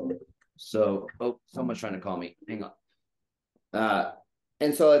to that goal. So, someone's trying to call me. Hang on.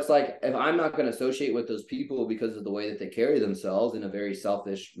 And so it's like, if I'm not going to associate with those people because of the way that they carry themselves in a very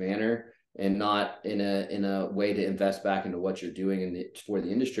selfish manner and not in a way to invest back into what you're doing for the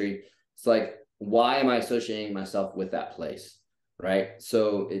industry, it's like, why am I associating myself with that place? Right.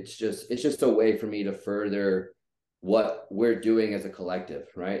 So it's just a way for me to further what we're doing as a collective.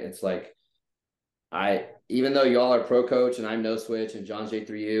 Right. It's like, even though y'all are ProCoach and I'm No Switch and John's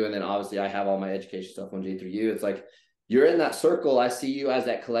J3U, and then obviously I have all my education stuff on J3U, it's like, you're in that circle. I see you as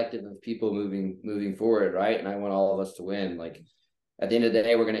that collective of people moving forward. Right. And I want all of us to win. Like at the end of the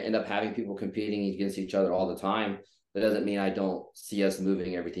day, we're going to end up having people competing against each other all the time. That doesn't mean I don't see us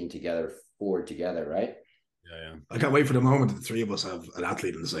moving everything forward together. Right. Yeah. I can't wait for the moment that the three of us have an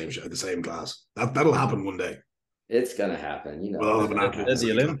athlete in the same class. That'll happen one day. It's gonna happen, you know. We'll have an athlete at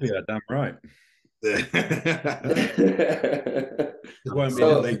the Olympia, damn right. It won't be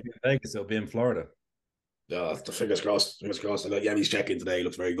in Vegas, it'll be in Florida. Yeah, fingers crossed. Fingers crossed. I got Yemi's check-in today. He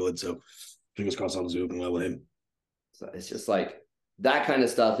looks very good. So fingers crossed all is moving well with him. So it's just like that kind of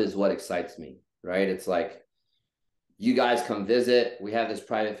stuff is what excites me, right? It's like, you guys come visit. We have this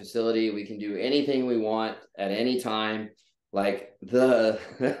private facility. We can do anything we want at any time. Like the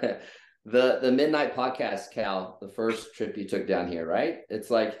midnight podcast, Cal, the first trip you took down here, right? It's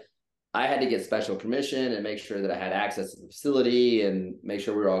like I had to get special permission and make sure that I had access to the facility and make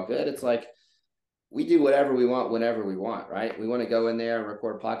sure we were all good. It's like we do whatever we want whenever we want, right? We want to go in there and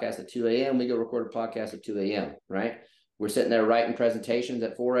record a podcast at 2 a.m. We go record a podcast at 2 a.m., right? We're sitting there writing presentations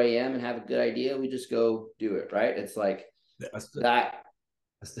at 4 a.m. and have a good idea. We just go do it, right? It's like that.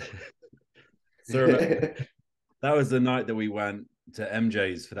 So remember, that was the night that we went to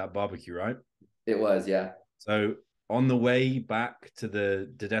MJ's for that barbecue, right? It was, yeah. So on the way back to the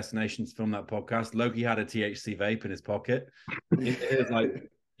destination to film that podcast, Loki had a THC vape in his pocket. He was like,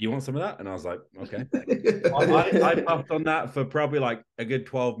 "You want some of that?" And I was like, "Okay." I puffed on that for probably like a good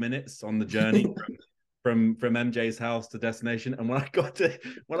 12 minutes on the journey from MJ's house to destination. And when I got to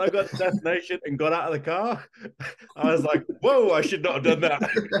destination and got out of the car, I was like, "Whoa! I should not have done that."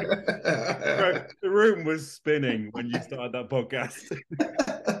 Bro, the room was spinning when you started that podcast.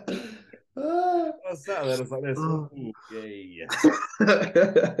 I was sat there, I was like this. Ooh, yay.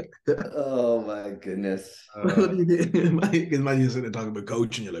 Oh my goodness. What do you do? Imagine you sitting there talking about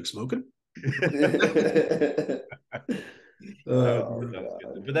coach and you're like smoking.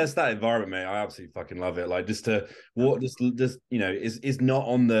 But that's that environment, mate. I absolutely fucking love it. Like just to walk, just you know, is not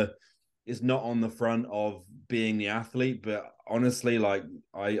on the front of being the athlete, but honestly, like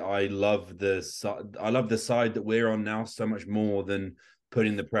I love the side that we're on now so much more than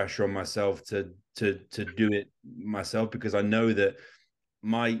putting the pressure on myself to do it myself, because I know that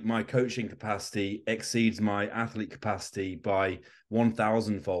my coaching capacity exceeds my athlete capacity by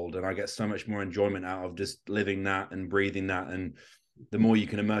 1,000-fold, and I get so much more enjoyment out of just living that and breathing that. And the more you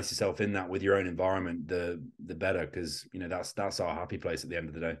can immerse yourself in that with your own environment, the better, because you know that's our happy place at the end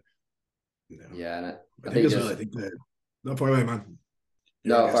of the day. Yeah, and I think as well. I think that not far away, man.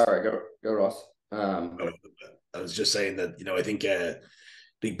 No, far away. Go, Ross. I was just saying that, you know, I think the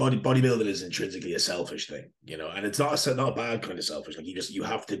bodybuilding is intrinsically a selfish thing, you know, and it's not a bad kind of selfish. Like you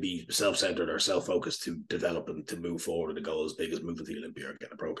have to be self-centered or self-focused to develop and to move forward. The goal as big as moving to the Olympia or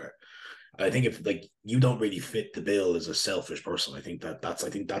getting a pro card. I think if like you don't really fit the bill as a selfish person, I think that's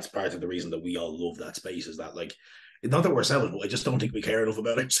part of the reason that we all love that space, is that like, not that we're selfish, but I just don't think we care enough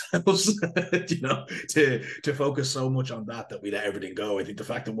about ourselves, you know, to focus so much on that we let everything go. I think the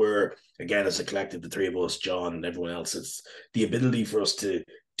fact that we're, again, as a collective, the three of us, John and everyone else, it's the ability for us to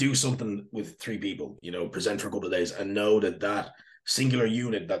do something with three people, you know, present for a couple of days and know that singular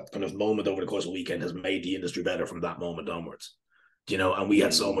unit, that kind of moment over the course of the weekend has made the industry better from that moment onwards. You know, and we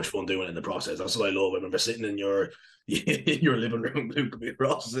had so much fun doing it in the process. That's what I love. I remember sitting in your living room, Luke, and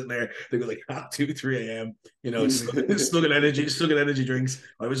Ross sitting there. They go like 2, 3 a.m. You know, slugging energy drinks.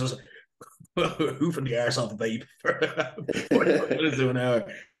 I was just hoofing the arse off the vape for 45 minutes to an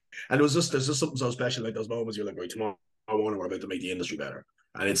hour. And there's just something so special like those moments. You're like, right, tomorrow morning we're about to make the industry better,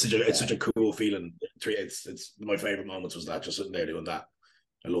 and it's such a cool feeling. It's my favorite moments was that, just sitting there doing that.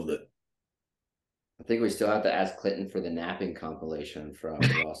 I loved it. I think we still have to ask Clinton for the napping compilation from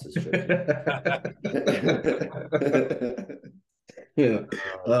Ross's trip. Yeah.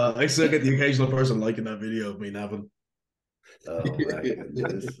 I still get the occasional person liking that video of me napping. Oh my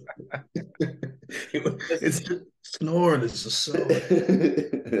goodness. It's just snoring. It's just so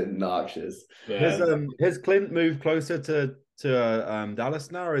noxious. Has Clint moved closer to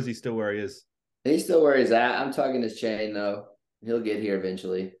Dallas now, or is he still where he is? He's still where he's at. I'm tugging his chain though. He'll get here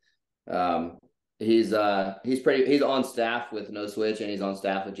eventually. He's on staff with No Switch, and he's on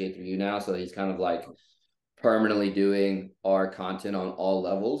staff with J3U now, so he's kind of like permanently doing our content on all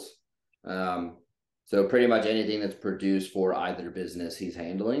levels. So pretty much anything that's produced for either business he's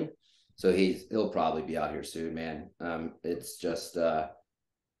handling. So he'll probably be out here soon, man. It's just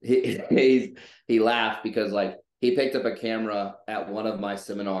he laughed because like he picked up a camera at one of my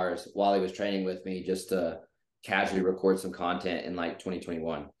seminars while he was training with me just to casually record some content in like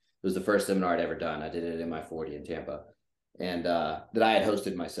 2021. It was the first seminar I'd ever done. I did it in my 40 in Tampa, and that I had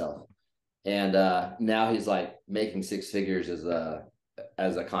hosted myself. And now he's like making 6 figures as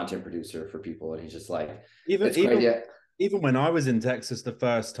a content producer for people. And he's just like, even when I was in Texas the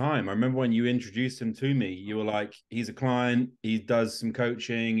first time, I remember when you introduced him to me, you were like, he's a client, he does some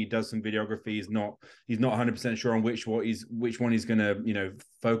coaching, he does some videography. He's not 100% sure on which one he's going to, you know,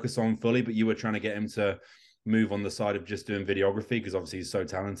 focus on fully, but you were trying to get him to move on the side of just doing videography because obviously he's so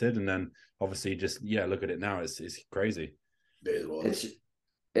talented. And then obviously just, look at it now. It's crazy.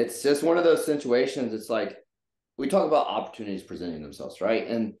 It's just one of those situations. It's like, we talk about opportunities presenting themselves, right?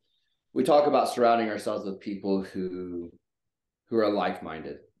 And we talk about surrounding ourselves with people who are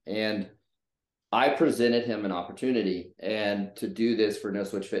like-minded. And I presented him an opportunity and to do this for No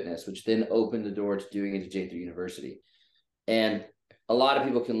Switch Fitness, which then opened the door to doing it at J3 University. And a lot of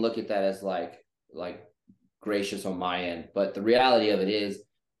people can look at that as like gracious on my end, but the reality of it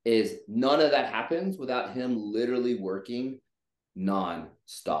is none of that happens without him literally working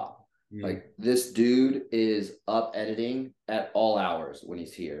non-stop. Like this dude is up editing at all hours when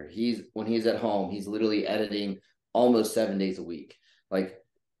he's here. When he's at home, he's literally editing almost 7 days a week. Like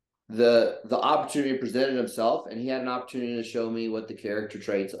the opportunity presented himself, and he had an opportunity to show me what the character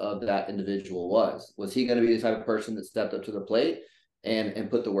traits of that individual was. Was he going to be the type of person that stepped up to the plate and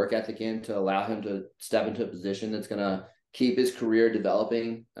put the work ethic in to allow him to step into a position that's going to keep his career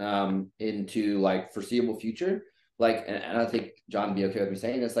developing into like foreseeable future? Like, and I think John would be okay with me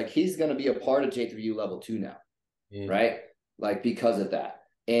saying this, like he's going to be a part of J3U level 2 now, right? Like because of that.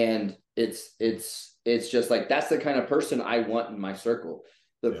 And it's just like, that's the kind of person I want in my circle.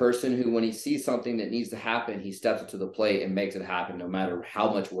 The person who, when he sees something that needs to happen, he steps up to the plate and makes it happen, no matter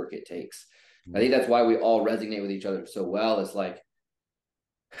how much work it takes. I think that's why we all resonate with each other so well. It's like,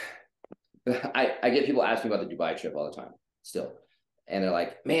 I get people asking me about the Dubai trip all the time still. And they're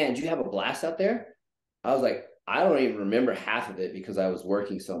like, man, did you have a blast out there? I was like, I don't even remember half of it because I was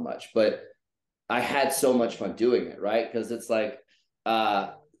working so much, but I had so much fun doing it, right? Because it's like,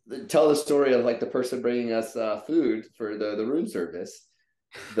 tell the story of like the person bringing us food for the room service.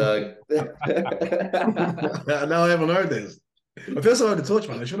 No, I haven't heard this. I feel so out of touch,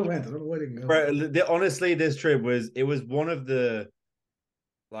 man. I should have went. I don't know why I didn't go. Right, honestly, this trip was one of the,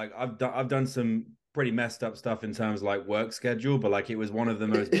 like, I've done some pretty messed up stuff in terms of like work schedule, but like it was one of the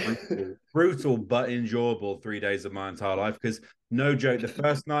most brutal but enjoyable 3 days of my entire life. Because no joke, the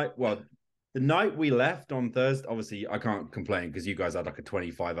first night, well, the night we left on Thursday, obviously I can't complain because you guys had like a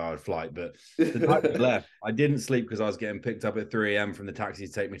 25-hour flight, but the night we left, I didn't sleep because I was getting picked up at 3 a.m. from the taxi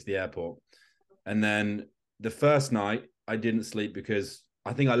to take me to the airport. And then the first night I didn't sleep because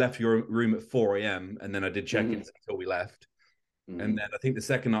I think I left your room at 4 a.m. and then I did check-ins until we left. And then I think the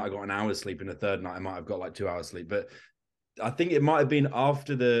second night I got an hour's sleep, and the third night I might have got like 2 hours sleep. But I think it might have been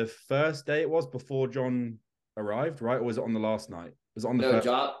after the first day. It was before John arrived, right? Or was it on the last night? Was it on the first?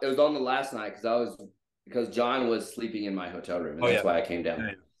 John, it was on the last night because John was sleeping in my hotel room, and that's why I came down.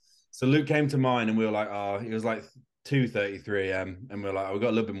 Yeah. So Luke came to mine, and we were like, it was like 2:33 a.m. and we were like, we got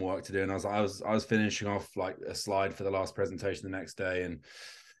a little bit more work to do. And I was finishing off like a slide for the last presentation the next day, and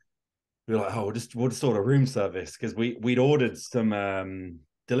we were like, we'll just order room service because we'd ordered some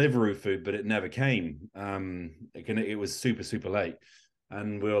delivery food, but it never came. It was super, super late.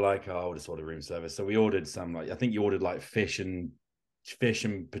 And we were like, we'll just order room service. So we ordered some, like, I think you ordered like fish and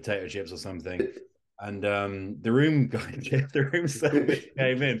potato chips or something. And the room service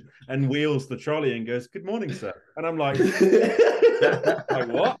came in and wheels the trolley and goes, "Good morning, sir." And I'm like, like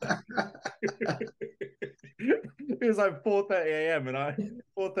what? It was like 4:30 a.m. and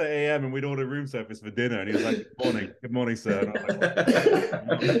 4:30 a.m. and we'd ordered room service for dinner. And he was like, good morning, sir." And I was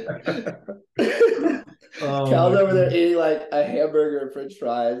like, Cal's over there eating like a hamburger and French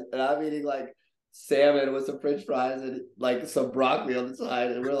fries, and I'm eating like salmon with some French fries and like some broccoli on the side,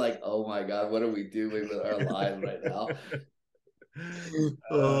 and we're like, "Oh my god, what are we doing with our lives right now?"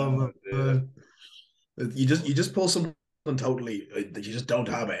 Oh man, you just pull something totally that you just don't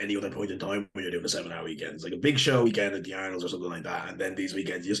have at any other point in time when you're doing a 7-hour weekends, like a big show weekend at the Arnold's or something like that, and then these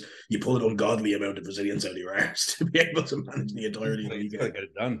weekends you pull an ungodly amount of resilience out of your arse to be able to manage the entirety of the weekend. You just got to get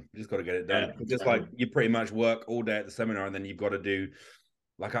it done. You just got to get it done. Yeah, just like you pretty much work all day at the seminar, and then you've got to do.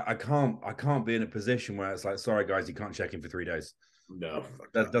 Like I can't be in a position where it's like, sorry guys, you can't check in for 3 days. No,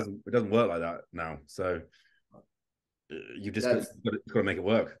 it doesn't work like that now. So you just got to make it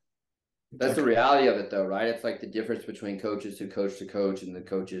work. That's the reality of it, though, right? It's like the difference between coaches who coach to coach and the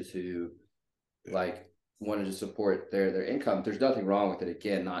coaches who like wanted to support their income. There's nothing wrong with it.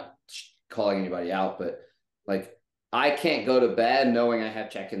 Again, not calling anybody out, but like I can't go to bed knowing I have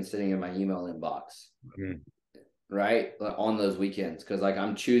check-ins sitting in my email inbox. Right, on those weekends, because like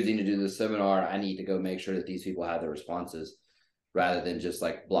I'm choosing to do the seminar, I need to go make sure that these people have their responses rather than just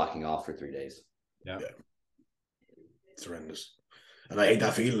like blocking off for 3 days. Yeah. It's horrendous. And I hate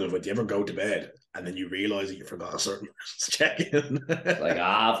that feeling of when you ever go to bed and then you realize that you forgot a certain check-in. Like,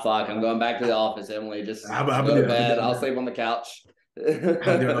 fuck, I'm going back to the office, Emily. Just go to bed. I'll sleep on the couch. Like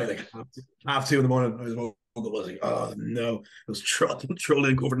 2:30 in the morning, I was like, oh no, I was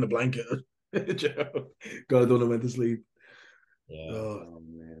trolling covered in a blanket. God, I don't know when to sleep. Yeah. Oh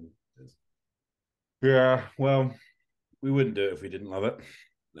man. Yeah. Well, we wouldn't do it if we didn't love it.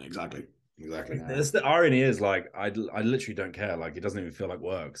 Exactly. The irony is, like, I literally don't care. Like, it doesn't even feel like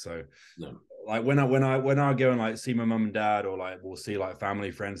work. So, no. Like when I go and like see my mum and dad, or like we'll see like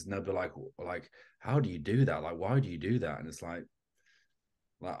family friends, and they'll be like, how do you do that? Like, why do you do that? And it's like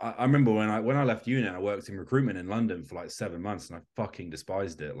I remember when I left uni and I worked in recruitment in London for like 7 months, and I fucking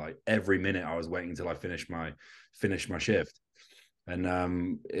despised it. Like every minute I was waiting until I finished my shift.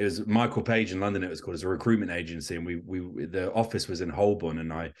 And it was Michael Page in London. It was called, as a recruitment agency, and we the office was in Holborn,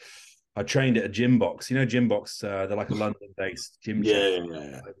 and I trained at a gym box. You know, gym box. They're like a London-based gym. Yeah.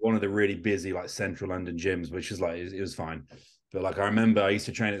 Like one of the really busy like central London gyms, which is like it was fine. But like I remember I used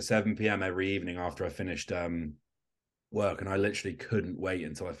to train at 7 p.m. every evening after I finished work, and I literally couldn't wait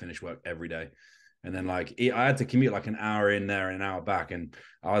until I finished work every day. And then like I had to commute like an hour in there and an hour back, and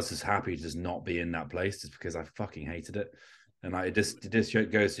I was just happy to just not be in that place just because I fucking hated it. And like it just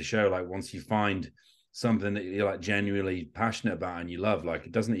goes to show, like once you find something that you're like genuinely passionate about and you love, like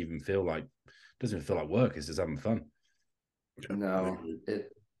it doesn't even feel like work. It's just having fun. No,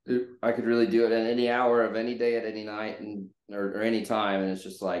 I could really do it at any hour of any day, at any night, and or any time, and it's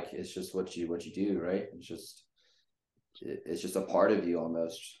just what you do, right? It's just a part of you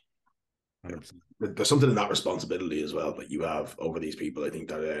almost. 100%. There's something in that responsibility as well that you have over these people. I think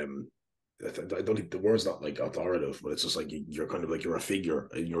that I don't think the word's not like authoritative, but it's just like you're kind of like you're a figure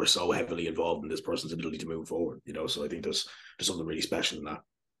and you're so heavily involved in this person's ability to move forward, you know. So I think there's something really special in that.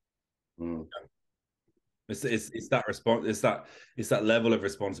 It's that response, it's that level of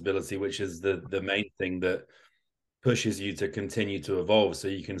responsibility, which is the main thing that pushes you to continue to evolve so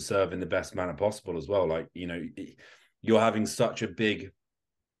you can serve in the best manner possible as well. Like, you know, you're having such a big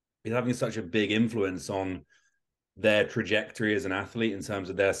influence on their trajectory as an athlete in terms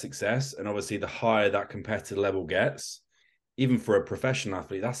of their success. And obviously the higher that competitive level gets, even for a professional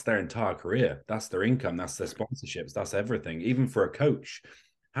athlete, that's their entire career, that's their income, that's their sponsorships, that's everything. Even for a coach,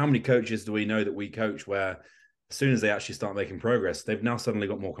 how many coaches do we know that we coach where as soon as they actually start making progress, they've now suddenly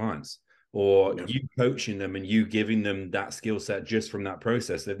got more clients? Or you coaching them and you giving them that skill set just from that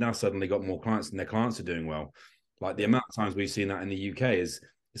process, they've now suddenly got more clients and their clients are doing well. Like the amount of times we've seen that in the UK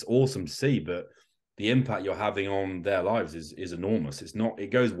it's awesome to see, but the impact you're having on their lives is enormous.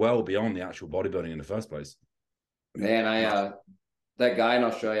 It goes well beyond the actual bodybuilding in the first place. Man, that guy in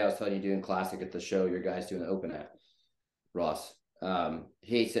Australia I was telling you doing classic at the show your guys doing the open at, Ross,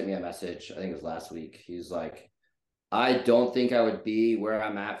 he sent me a message, I think it was last week. He's like, I don't think I would be where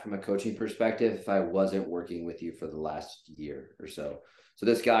I'm at from a coaching perspective if I wasn't working with you for the last year or so. So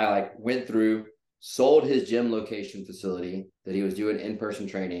this guy like went through, sold his gym location facility that he was doing in-person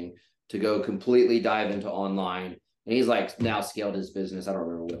training to go completely dive into online. And he's like now scaled his business. I don't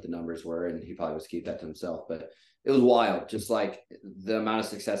remember what the numbers were, and he probably was keep that to himself, but it was wild. Just like the amount of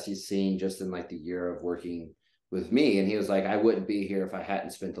success he's seen just in like the year of working with me. And he was like, I wouldn't be here if I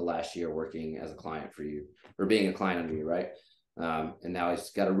hadn't spent the last year working as a client for you, or being a client under you, right? And now he's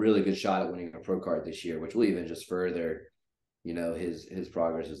got a really good shot at winning a pro card this year, which will even just further, you know, his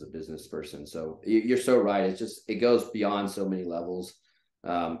progress as a business person. So you're so right. It's just, it goes beyond so many levels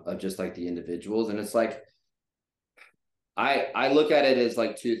of just like the individuals. And it's like, I look at it as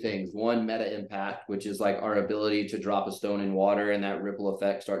like two things. One, meta impact, which is like our ability to drop a stone in water and that ripple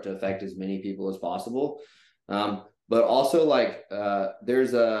effect start to affect as many people as possible. But also like I'm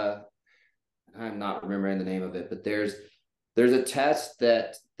not remembering the name of it, but there's a test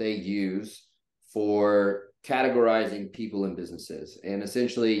that they use for categorizing people in businesses. And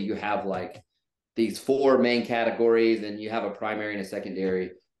essentially you have like these 4 main categories, and you have a primary and a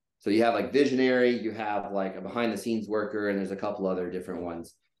secondary. So you have like visionary, you have like a behind the scenes worker, and there's a couple other different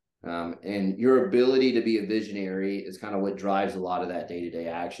ones. And your ability to be a visionary is kind of what drives a lot of that day-to-day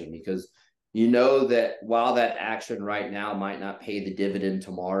action, because you know that while that action right now might not pay the dividend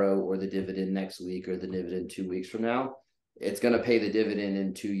tomorrow or the dividend next week or the dividend 2 weeks from now, it's going to pay the dividend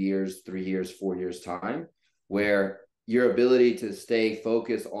in 2 years, 3 years, 4 years time, where your ability to stay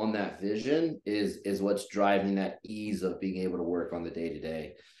focused on that vision is what's driving that ease of being able to work on the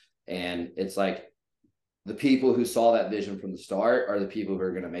day-to-day. And it's like the people who saw that vision from the start are the people who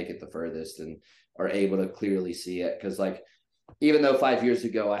are going to make it the furthest and are able to clearly see it. Because like, even though 5 years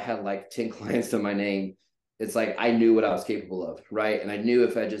ago I had like 10 clients to my name, it's like I knew what I was capable of, right? And I knew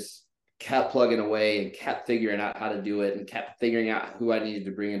if I just kept plugging away and kept figuring out how to do it and kept figuring out who I needed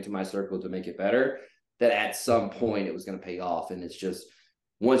to bring into my circle to make it better, that at some point it was going to pay off. And it's just,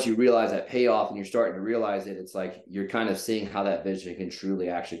 once you realize that payoff and you're starting to realize it, it's like you're kind of seeing how that vision can truly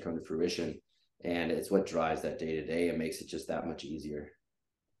actually come to fruition. And it's what drives that day to day and makes it just that much easier.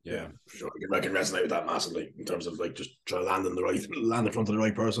 Yeah, for sure. I can resonate with that massively in terms of like just trying to land in front of the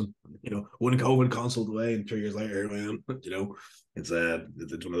right person. You know, one COVID consult away, and 3 years later, here I am. You know, it's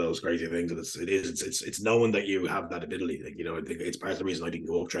one of those crazy things, and it's knowing that you have that ability. Like, you know, I think it's part of the reason I didn't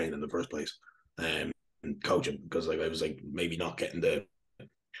go up training in the first place, and coaching, because like I was like maybe not getting the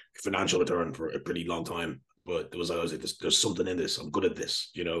financial return for a pretty long time. But there was always like, there's something in this. I'm good at this,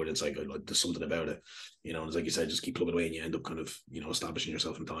 you know, and it's like there's something about it, you know. And it's like you said, just keep plugging away, and you end up kind of, you know, establishing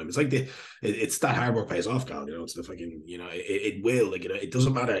yourself in time. It's like it's that hard work pays off, Cal. You know, it's the fucking, you know, it will, like, you know, it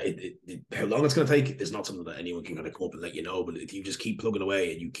doesn't matter how long it's going to take. It's not something that anyone can kind of come up and let you know. But if you just keep plugging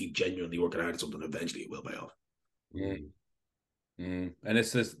away and you keep genuinely working hard at something, eventually it will pay off. And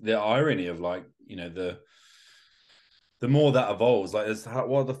it's just the irony of, like, you know, the more that evolves, like,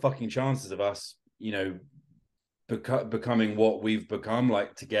 what are the fucking chances of us, becoming what we've become,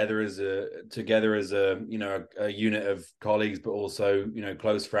 like together as a a unit of colleagues, but also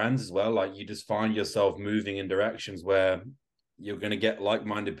close friends as well. Like, you just find yourself moving in directions where you're going to get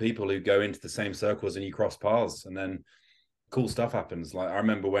like-minded people who go into the same circles, and you cross paths, and then cool stuff happens. Like, I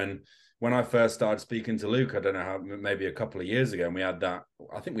remember when I first started speaking to Luke, I don't know how, maybe a couple of years ago, and we had that,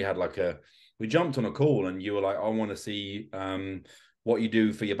 I think we had we jumped on a call, and you were like, I want to see what you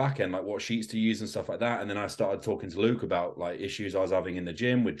do for your back end, like what sheets to use and stuff like that. And then I started talking to Luke about like issues I was having in the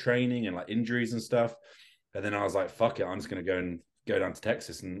gym with training and like injuries and stuff. And then I was like, fuck it, I'm just going to go down to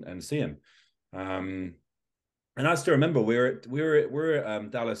Texas and see him. And I still remember we were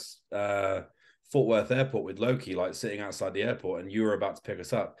at Dallas Fort Worth Airport with Loki, like sitting outside the airport, and you were about to pick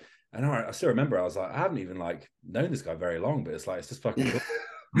us up. And I still remember, I was like, I haven't even like known this guy very long, but it's like, it's just fucking cool.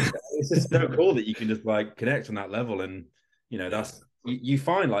 It's just so cool that you can just like connect on that level. And that's, you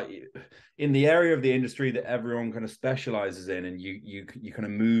find like in the area of the industry that everyone kind of specializes in, and you kind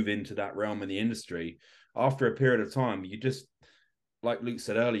of move into that realm in the industry, after a period of time, you just, like Luke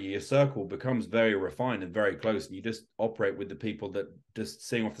said earlier, your circle becomes very refined and very close, and you just operate with the people that just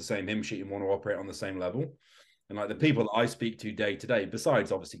sing off the same hymn sheet and want to operate on the same level. And like the people that I speak to day to day,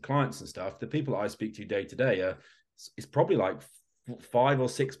 besides obviously clients and stuff, the people that I speak to day to day it's probably like 5 or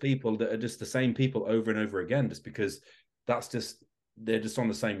 6 people that are just the same people over and over again, just because they're just on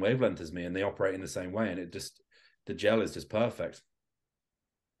the same wavelength as me, and they operate in the same way, and the gel is just perfect.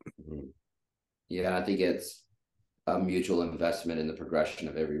 Yeah, I think it's a mutual investment in the progression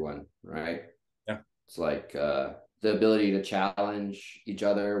of everyone, right? Yeah. It's like the ability to challenge each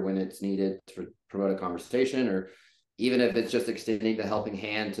other when it's needed to promote a conversation, or even if it's just extending the helping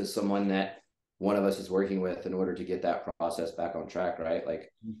hand to someone that one of us is working with in order to get that process back on track, right?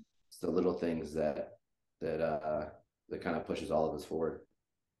 Like, it's the little things that kind of pushes all of us forward.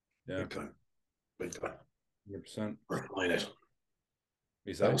 Yeah. Big time. 100%. Refine it.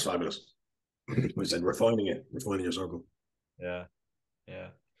 That was fabulous. We said refining your circle. Yeah.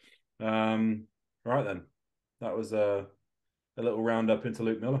 Right then. That was a little roundup into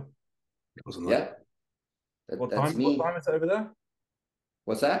Luke Miller. Yeah. What time is it over there?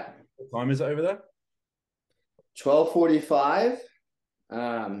 What's that? What time is it over there? 12:45.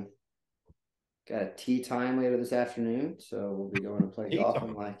 Got a tea time later this afternoon, so we'll be going to play golf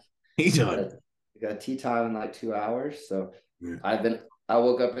in like tea time. We got tea time in like 2 hours. So yeah. I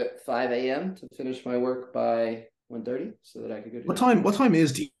woke up at 5 a.m. to finish my work by 1:30 so that I could go do What time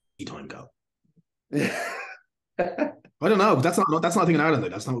is tea time, Cal? I don't know. That's not a thing in Ireland.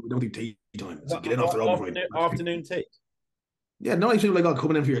 That's not, we don't do tea time. It's like, get in off the road. Afternoon tea. Yeah, no, actually, like,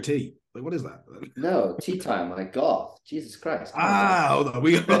 coming in for your tea. Like, what is that? No, tea time, like golf. Jesus Christ. Hold on.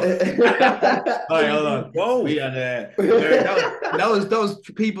 Hold on. Whoa. We had that was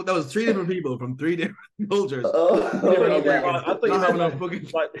people. That was 3 different people from 3 different cultures. I thought you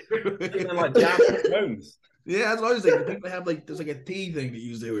meant like jam homes. Yeah, that's what I was thinking. I think they have like, there's like a tea thing that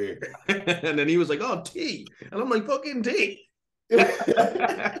you do here. And then he was like, oh, tea. And I'm like, fucking tea.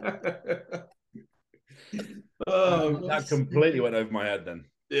 That completely went over my head then.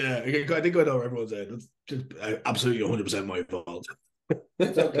 Yeah, I think I know where everyone's head. That's just absolutely 100% my fault.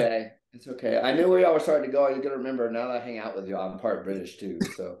 It's okay. It's okay. I knew where y'all were starting to go. You gotta remember, now that I hang out with you, I'm part British too.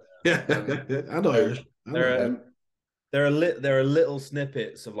 So yeah, and Irish. There are little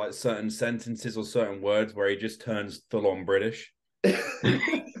snippets of like certain sentences or certain words where he just turns full on British. In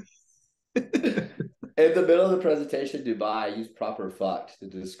the middle of the presentation, Dubai, I used proper fucked to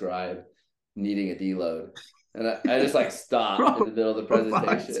describe needing a deload. And I just like stopped in the middle of the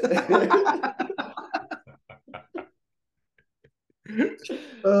presentation.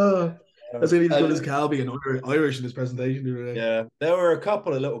 I think he's got his Calby and Irish in his presentation today. Yeah, there were a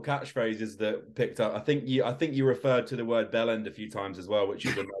couple of little catchphrases that picked up. I think you referred to the word bell end a few times as well, which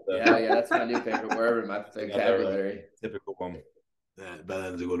is another. yeah, that's my new favorite word in my vocabulary. Typical one. Yeah, bell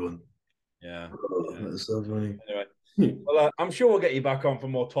end's a good one. Yeah, that's so funny. Anyway. Well, I'm sure we'll get you back on for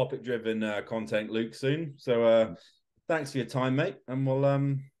more topic-driven content, Luke, soon. So, thanks for your time, mate, and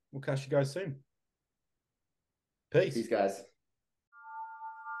we'll catch you guys soon. Peace, guys.